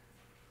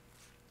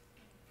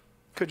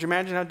 Could you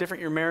imagine how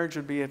different your marriage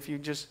would be if you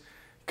just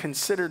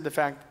considered the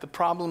fact that the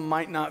problem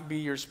might not be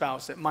your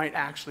spouse, it might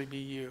actually be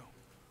you.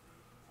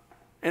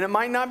 And it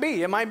might not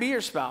be, it might be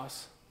your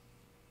spouse.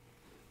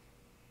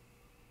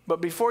 But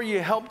before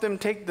you help them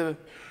take the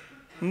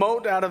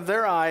mote out of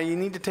their eye, you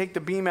need to take the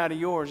beam out of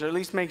yours, or at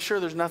least make sure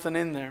there's nothing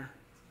in there.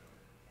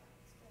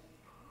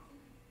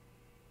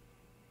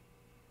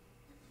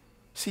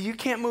 See, you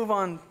can't move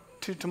on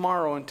to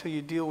tomorrow until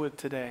you deal with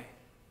today.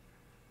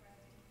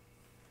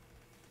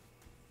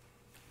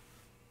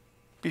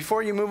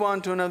 Before you move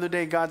on to another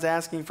day, God's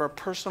asking for a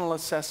personal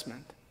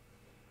assessment.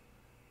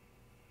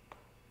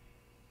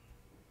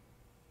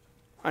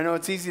 I know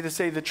it's easy to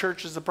say the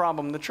church is the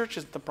problem. The church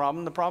isn't the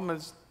problem. The problem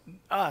is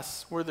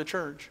us. We're the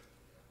church.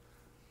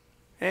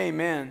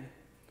 Amen.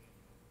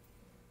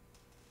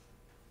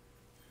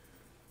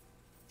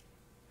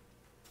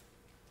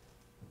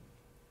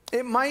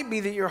 It might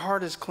be that your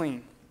heart is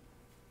clean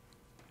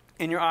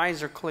and your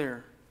eyes are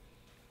clear.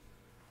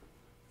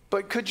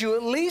 But could you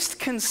at least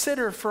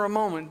consider for a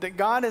moment that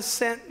God has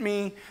sent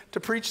me to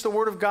preach the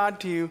Word of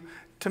God to you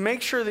to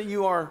make sure that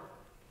you are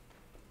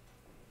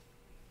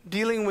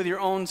dealing with your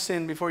own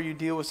sin before you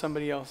deal with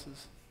somebody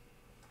else's?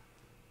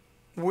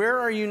 Where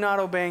are you not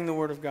obeying the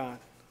Word of God?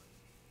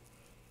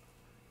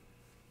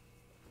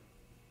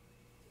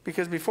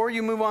 Because before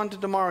you move on to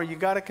tomorrow, you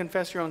got to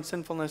confess your own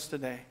sinfulness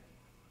today.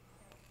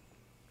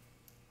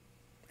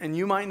 And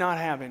you might not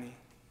have any.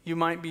 You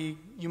might be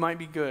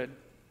good.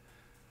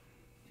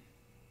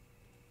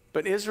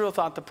 But Israel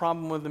thought the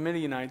problem was the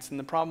Midianites, and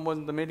the problem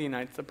wasn't the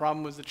Midianites. The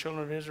problem was the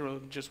children of Israel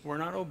just were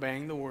not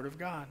obeying the Word of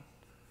God.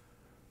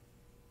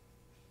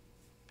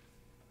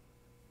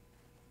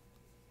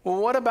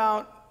 Well, what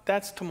about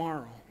that's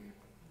tomorrow?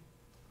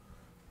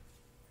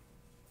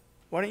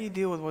 Why don't you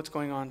deal with what's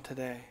going on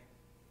today?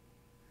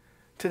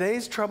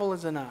 Today's trouble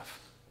is enough.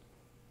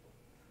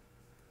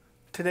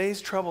 Today's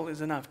trouble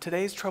is enough.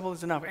 Today's trouble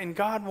is enough. And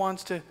God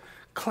wants to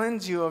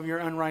cleanse you of your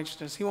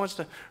unrighteousness. He wants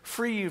to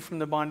free you from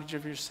the bondage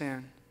of your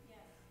sin.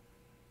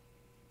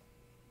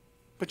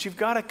 But you've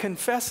got to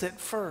confess it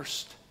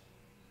first.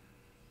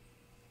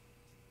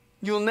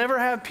 You'll never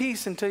have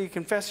peace until you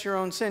confess your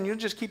own sin. You'll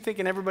just keep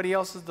thinking everybody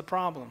else is the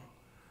problem.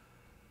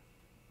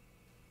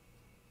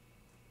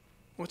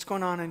 What's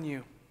going on in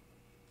you?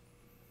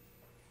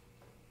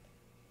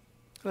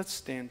 Let's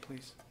stand,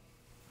 please.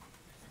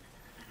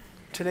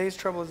 Today's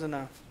trouble is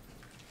enough.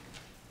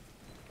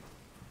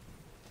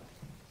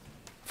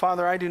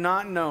 Father, I do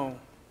not know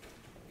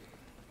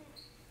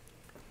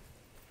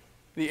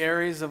the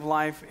areas of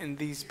life in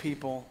these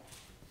people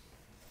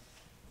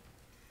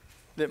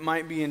that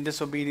might be in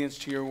disobedience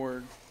to your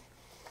word.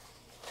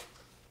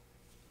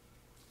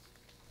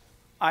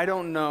 I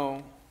don't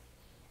know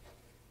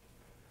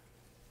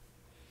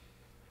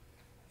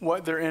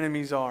what their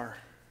enemies are.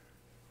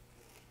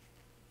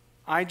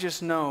 I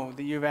just know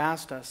that you've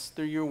asked us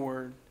through your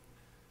word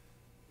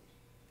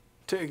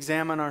to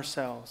examine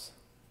ourselves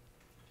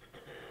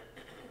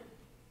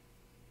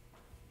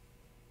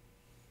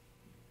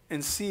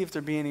and see if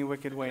there be any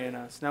wicked way in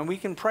us. Now we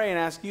can pray and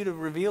ask you to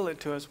reveal it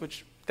to us,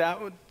 which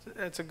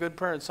that's a good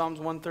prayer. It's Psalms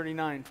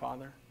 139,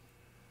 Father.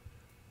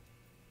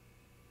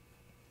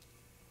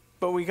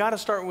 But we got to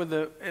start with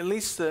at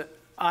least the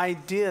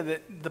idea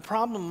that the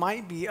problem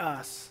might be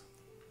us.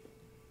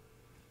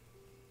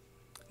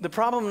 The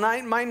problem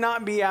might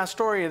not be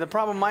Astoria. The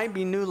problem might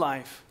be New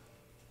Life.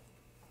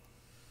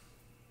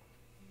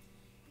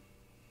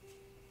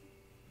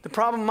 The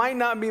problem might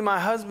not be my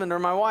husband or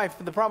my wife,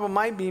 but the problem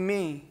might be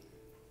me.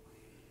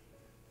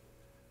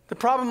 The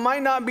problem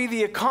might not be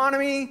the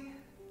economy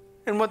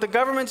and what the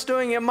government's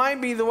doing. It might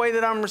be the way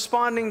that I'm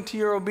responding to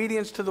your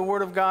obedience to the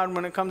Word of God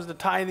when it comes to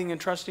tithing and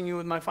trusting you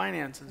with my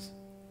finances.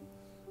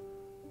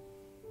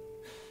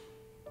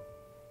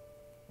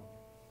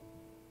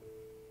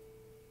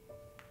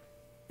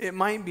 It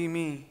might be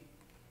me.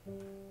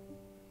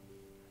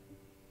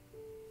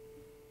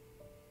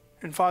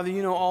 And Father,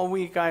 you know, all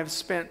week I have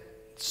spent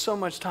so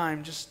much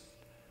time just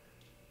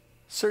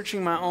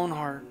searching my own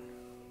heart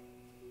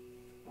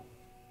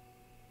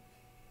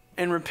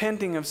and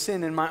repenting of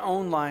sin in my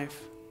own life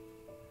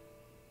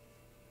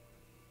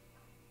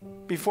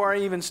before I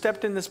even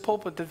stepped in this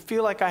pulpit to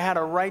feel like I had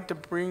a right to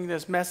bring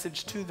this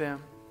message to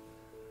them.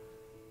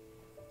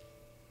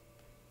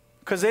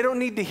 Because they don't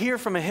need to hear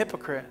from a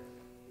hypocrite.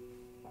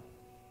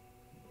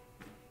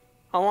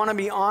 I want to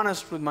be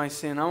honest with my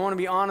sin. I want to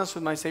be honest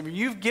with my Savior.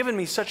 You've given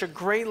me such a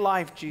great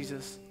life,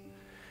 Jesus.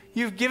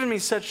 You've given me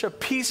such a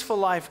peaceful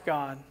life,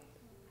 God.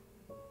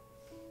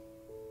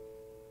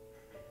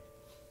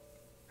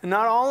 And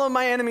not all of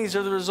my enemies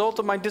are the result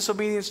of my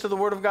disobedience to the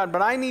Word of God,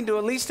 but I need to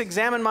at least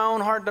examine my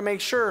own heart to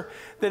make sure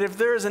that if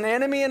there is an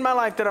enemy in my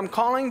life that I'm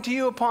calling to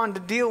you upon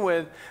to deal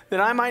with, that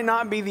I might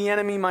not be the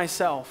enemy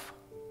myself.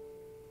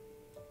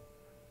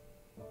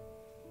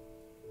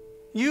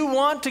 You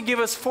want to give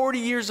us 40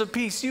 years of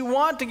peace. You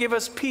want to give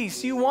us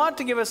peace. You want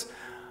to give us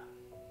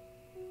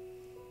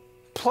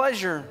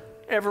pleasure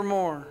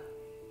evermore.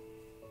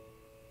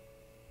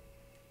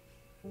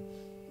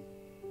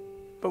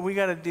 But we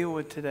got to deal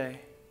with today.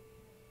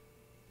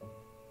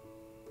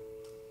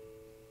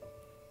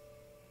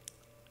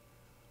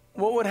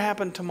 What would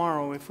happen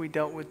tomorrow if we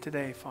dealt with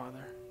today,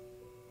 Father?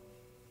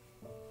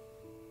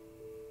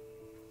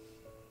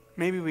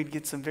 Maybe we'd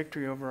get some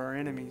victory over our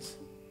enemies.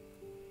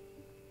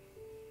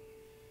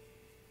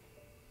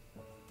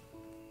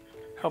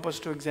 Help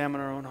us to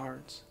examine our own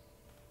hearts.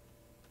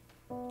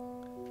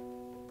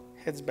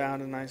 Heads bowed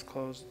and eyes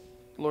closed.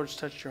 The Lord's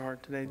touched your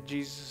heart today.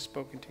 Jesus has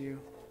spoken to you.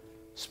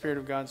 Spirit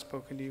of God has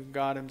spoken to you.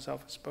 God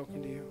himself has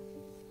spoken to you.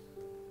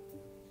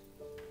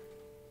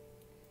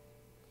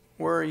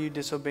 Where are you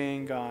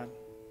disobeying God?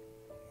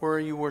 Where are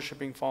you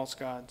worshiping false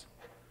gods?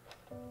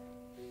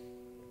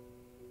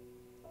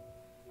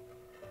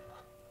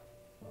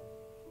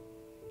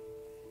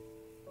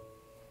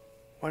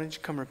 Why don't you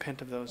come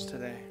repent of those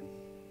today?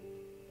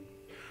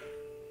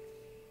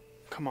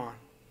 Come on.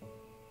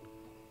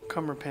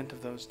 Come repent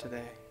of those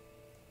today.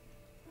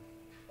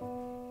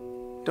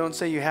 Don't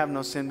say you have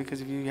no sin,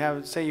 because if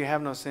you say you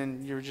have no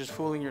sin, you're just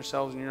fooling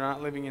yourselves and you're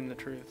not living in the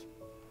truth.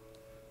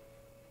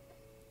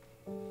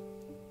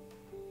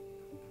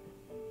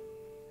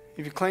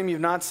 If you claim you've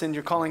not sinned,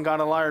 you're calling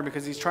God a liar,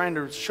 because he's trying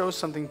to show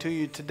something to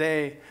you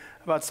today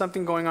about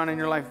something going on in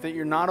your life, that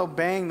you're not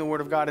obeying the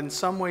Word of God in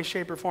some way,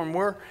 shape, or form.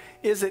 Where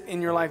is it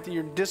in your life that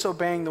you're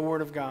disobeying the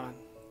Word of God?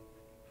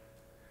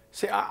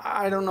 Say,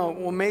 I don't know.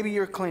 Well, maybe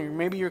you're clean.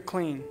 Maybe you're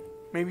clean.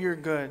 Maybe you're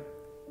good.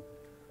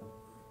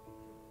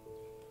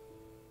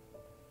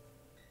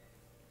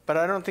 But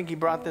I don't think he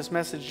brought this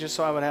message just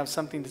so I would have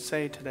something to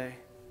say today.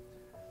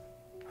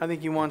 I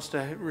think he wants to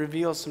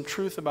reveal some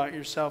truth about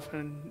yourself,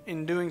 and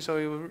in doing so,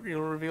 he'll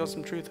reveal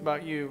some truth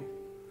about you.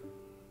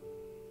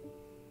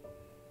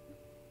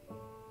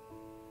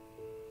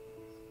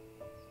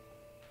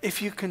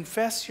 If you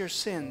confess your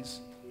sins,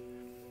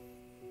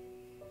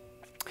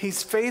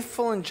 he's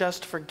faithful and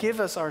just to forgive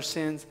us our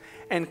sins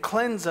and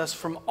cleanse us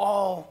from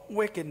all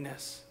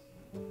wickedness.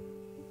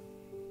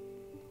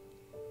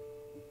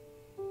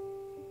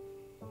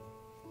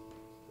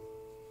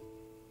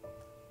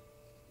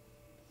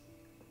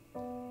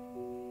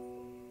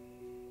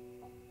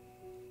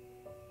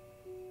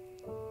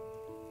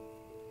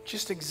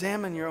 Just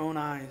examine your own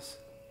eyes.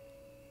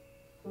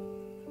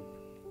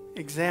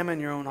 Examine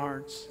your own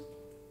hearts.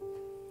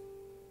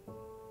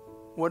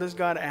 What is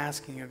God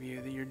asking of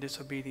you that you're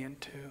disobedient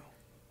to?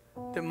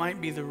 That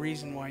might be the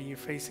reason why you're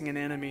facing an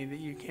enemy that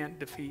you can't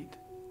defeat.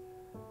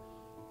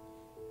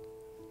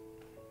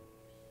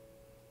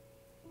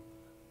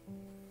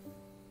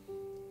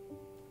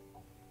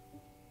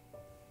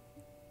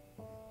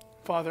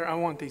 Father, I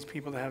want these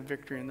people to have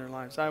victory in their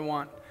lives. I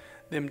want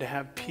them to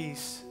have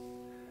peace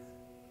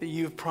that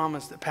you've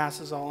promised that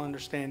passes all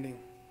understanding.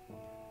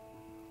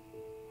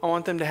 I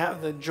want them to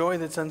have the joy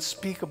that's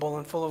unspeakable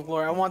and full of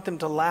glory. I want them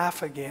to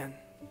laugh again.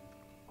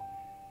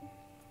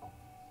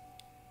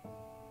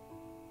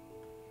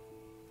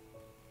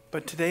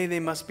 But today they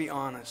must be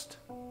honest.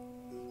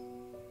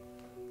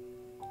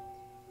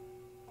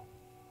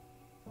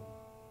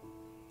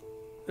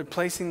 They're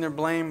placing their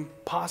blame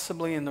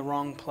possibly in the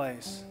wrong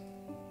place.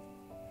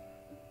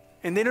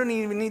 And they don't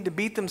even need to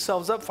beat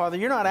themselves up, Father.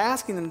 You're not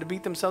asking them to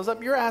beat themselves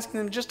up. You're asking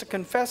them just to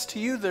confess to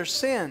you their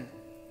sin.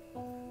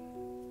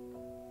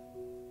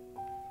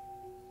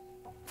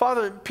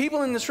 Father,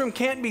 people in this room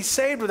can't be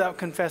saved without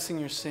confessing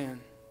your sin.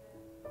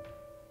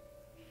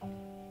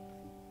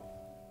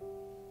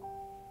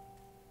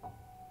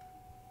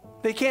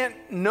 They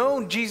can't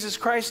know Jesus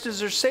Christ as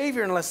their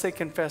Savior unless they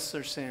confess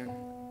their sin.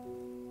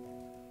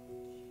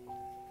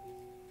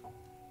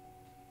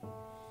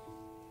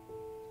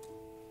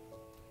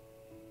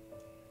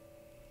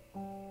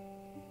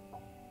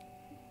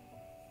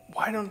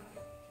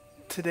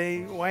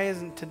 Why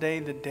isn't today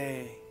the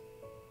day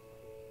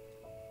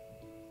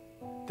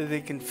that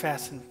they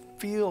confess and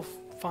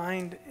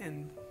find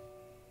and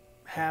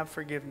have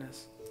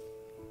forgiveness?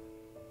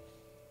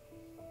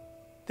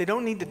 They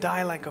don't need to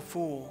die like a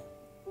fool.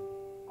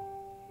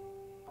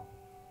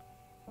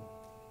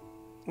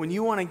 When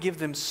you want to give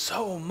them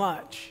so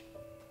much,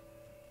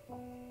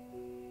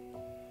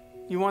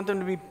 you want them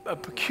to be a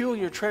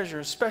peculiar treasure,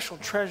 a special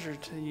treasure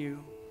to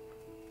you.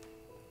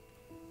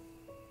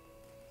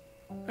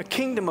 A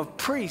kingdom of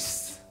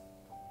priests.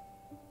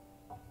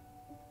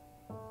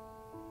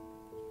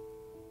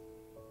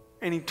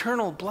 And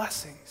eternal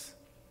blessings.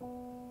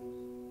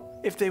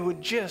 If they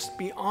would just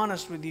be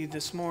honest with you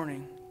this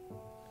morning.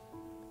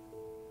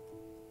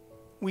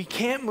 We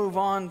can't move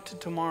on to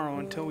tomorrow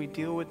until we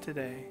deal with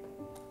today.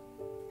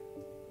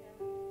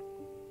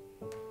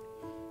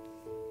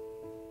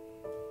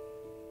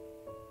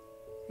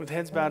 With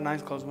heads bowed and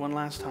eyes closed, one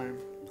last time,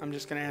 I'm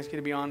just going to ask you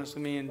to be honest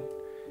with me. And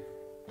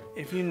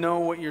if you know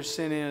what your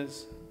sin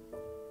is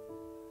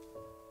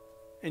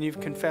and you've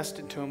confessed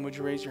it to him, would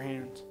you raise your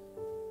hands?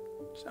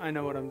 I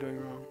know what I'm doing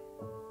wrong.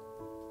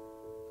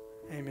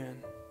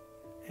 Amen.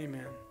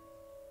 Amen.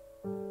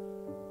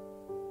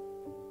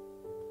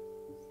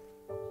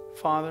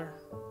 Father,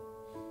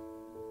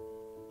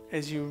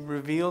 as you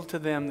reveal to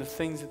them the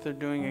things that they're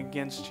doing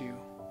against you,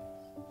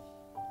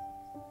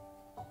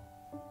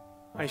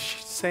 I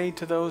say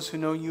to those who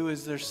know you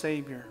as their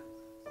Savior,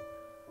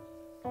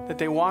 that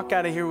they walk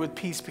out of here with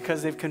peace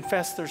because they've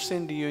confessed their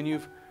sin to you and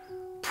you've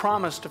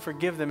promised to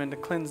forgive them and to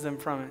cleanse them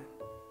from it.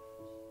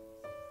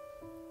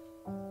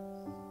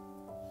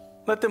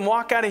 Let them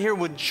walk out of here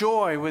with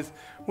joy, with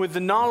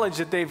the knowledge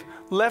that they've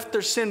left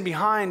their sin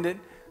behind,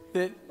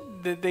 that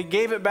they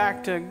gave it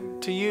back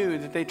to you,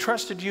 that they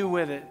trusted you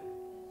with it.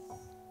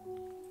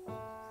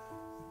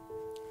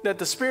 That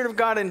the Spirit of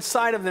God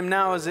inside of them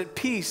now is at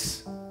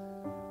peace,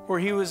 where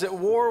he was at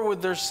war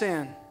with their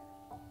sin.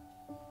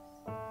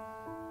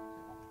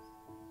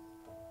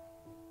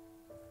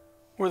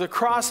 where the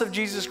cross of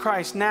Jesus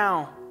Christ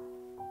now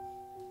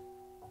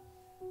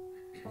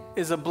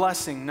is a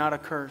blessing, not a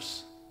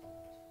curse.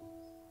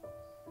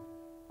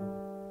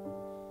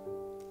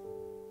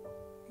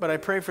 But I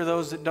pray for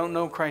those that don't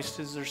know Christ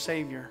as their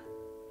Savior.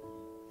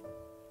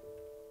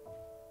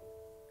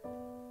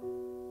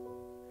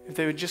 If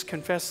they would just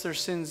confess their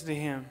sins to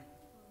Him,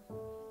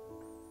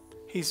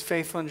 He's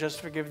faithful and just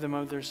to forgive them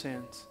of their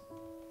sins.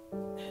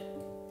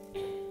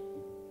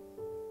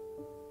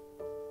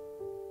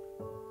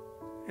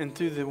 And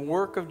through the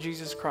work of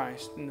Jesus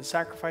Christ and the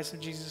sacrifice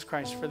of Jesus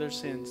Christ for their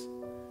sins,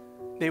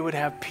 they would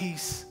have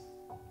peace.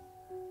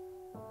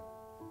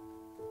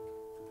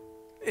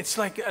 It's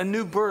like a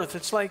new birth.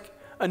 It's like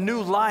a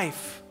new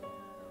life.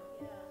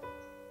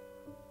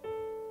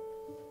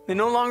 They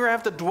no longer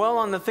have to dwell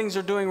on the things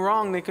they're doing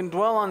wrong. They can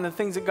dwell on the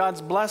things that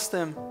God's blessed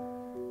them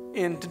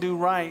in to do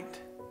right.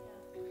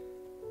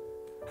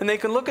 And they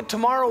can look at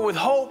tomorrow with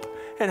hope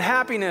and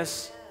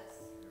happiness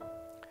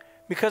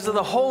because of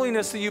the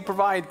holiness that you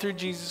provide through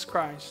Jesus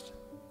Christ.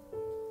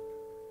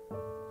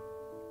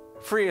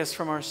 Free us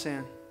from our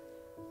sin.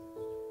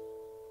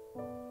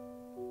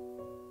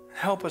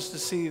 Help us to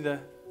see the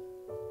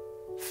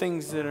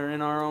things that are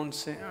in our own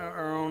sin,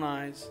 our own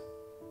eyes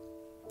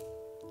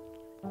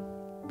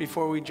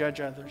before we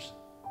judge others.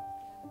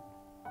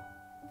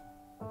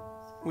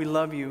 We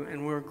love you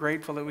and we're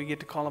grateful that we get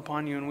to call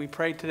upon you. And we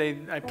pray today,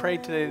 I pray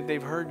today that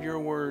they've heard your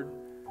word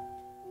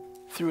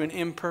through an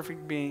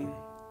imperfect being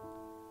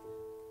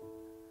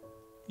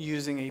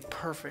using a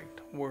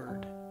perfect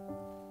word.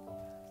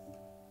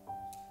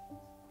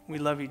 We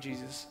love you,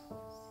 Jesus.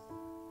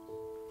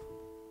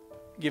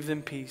 Give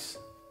them peace.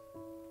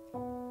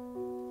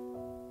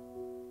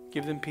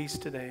 Give them peace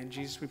today. In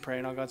Jesus we pray,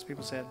 and all God's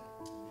people said.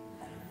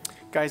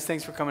 Guys,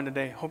 thanks for coming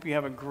today. Hope you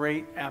have a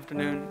great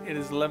afternoon. It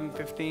is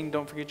 11:15.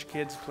 Don't forget your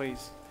kids,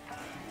 please.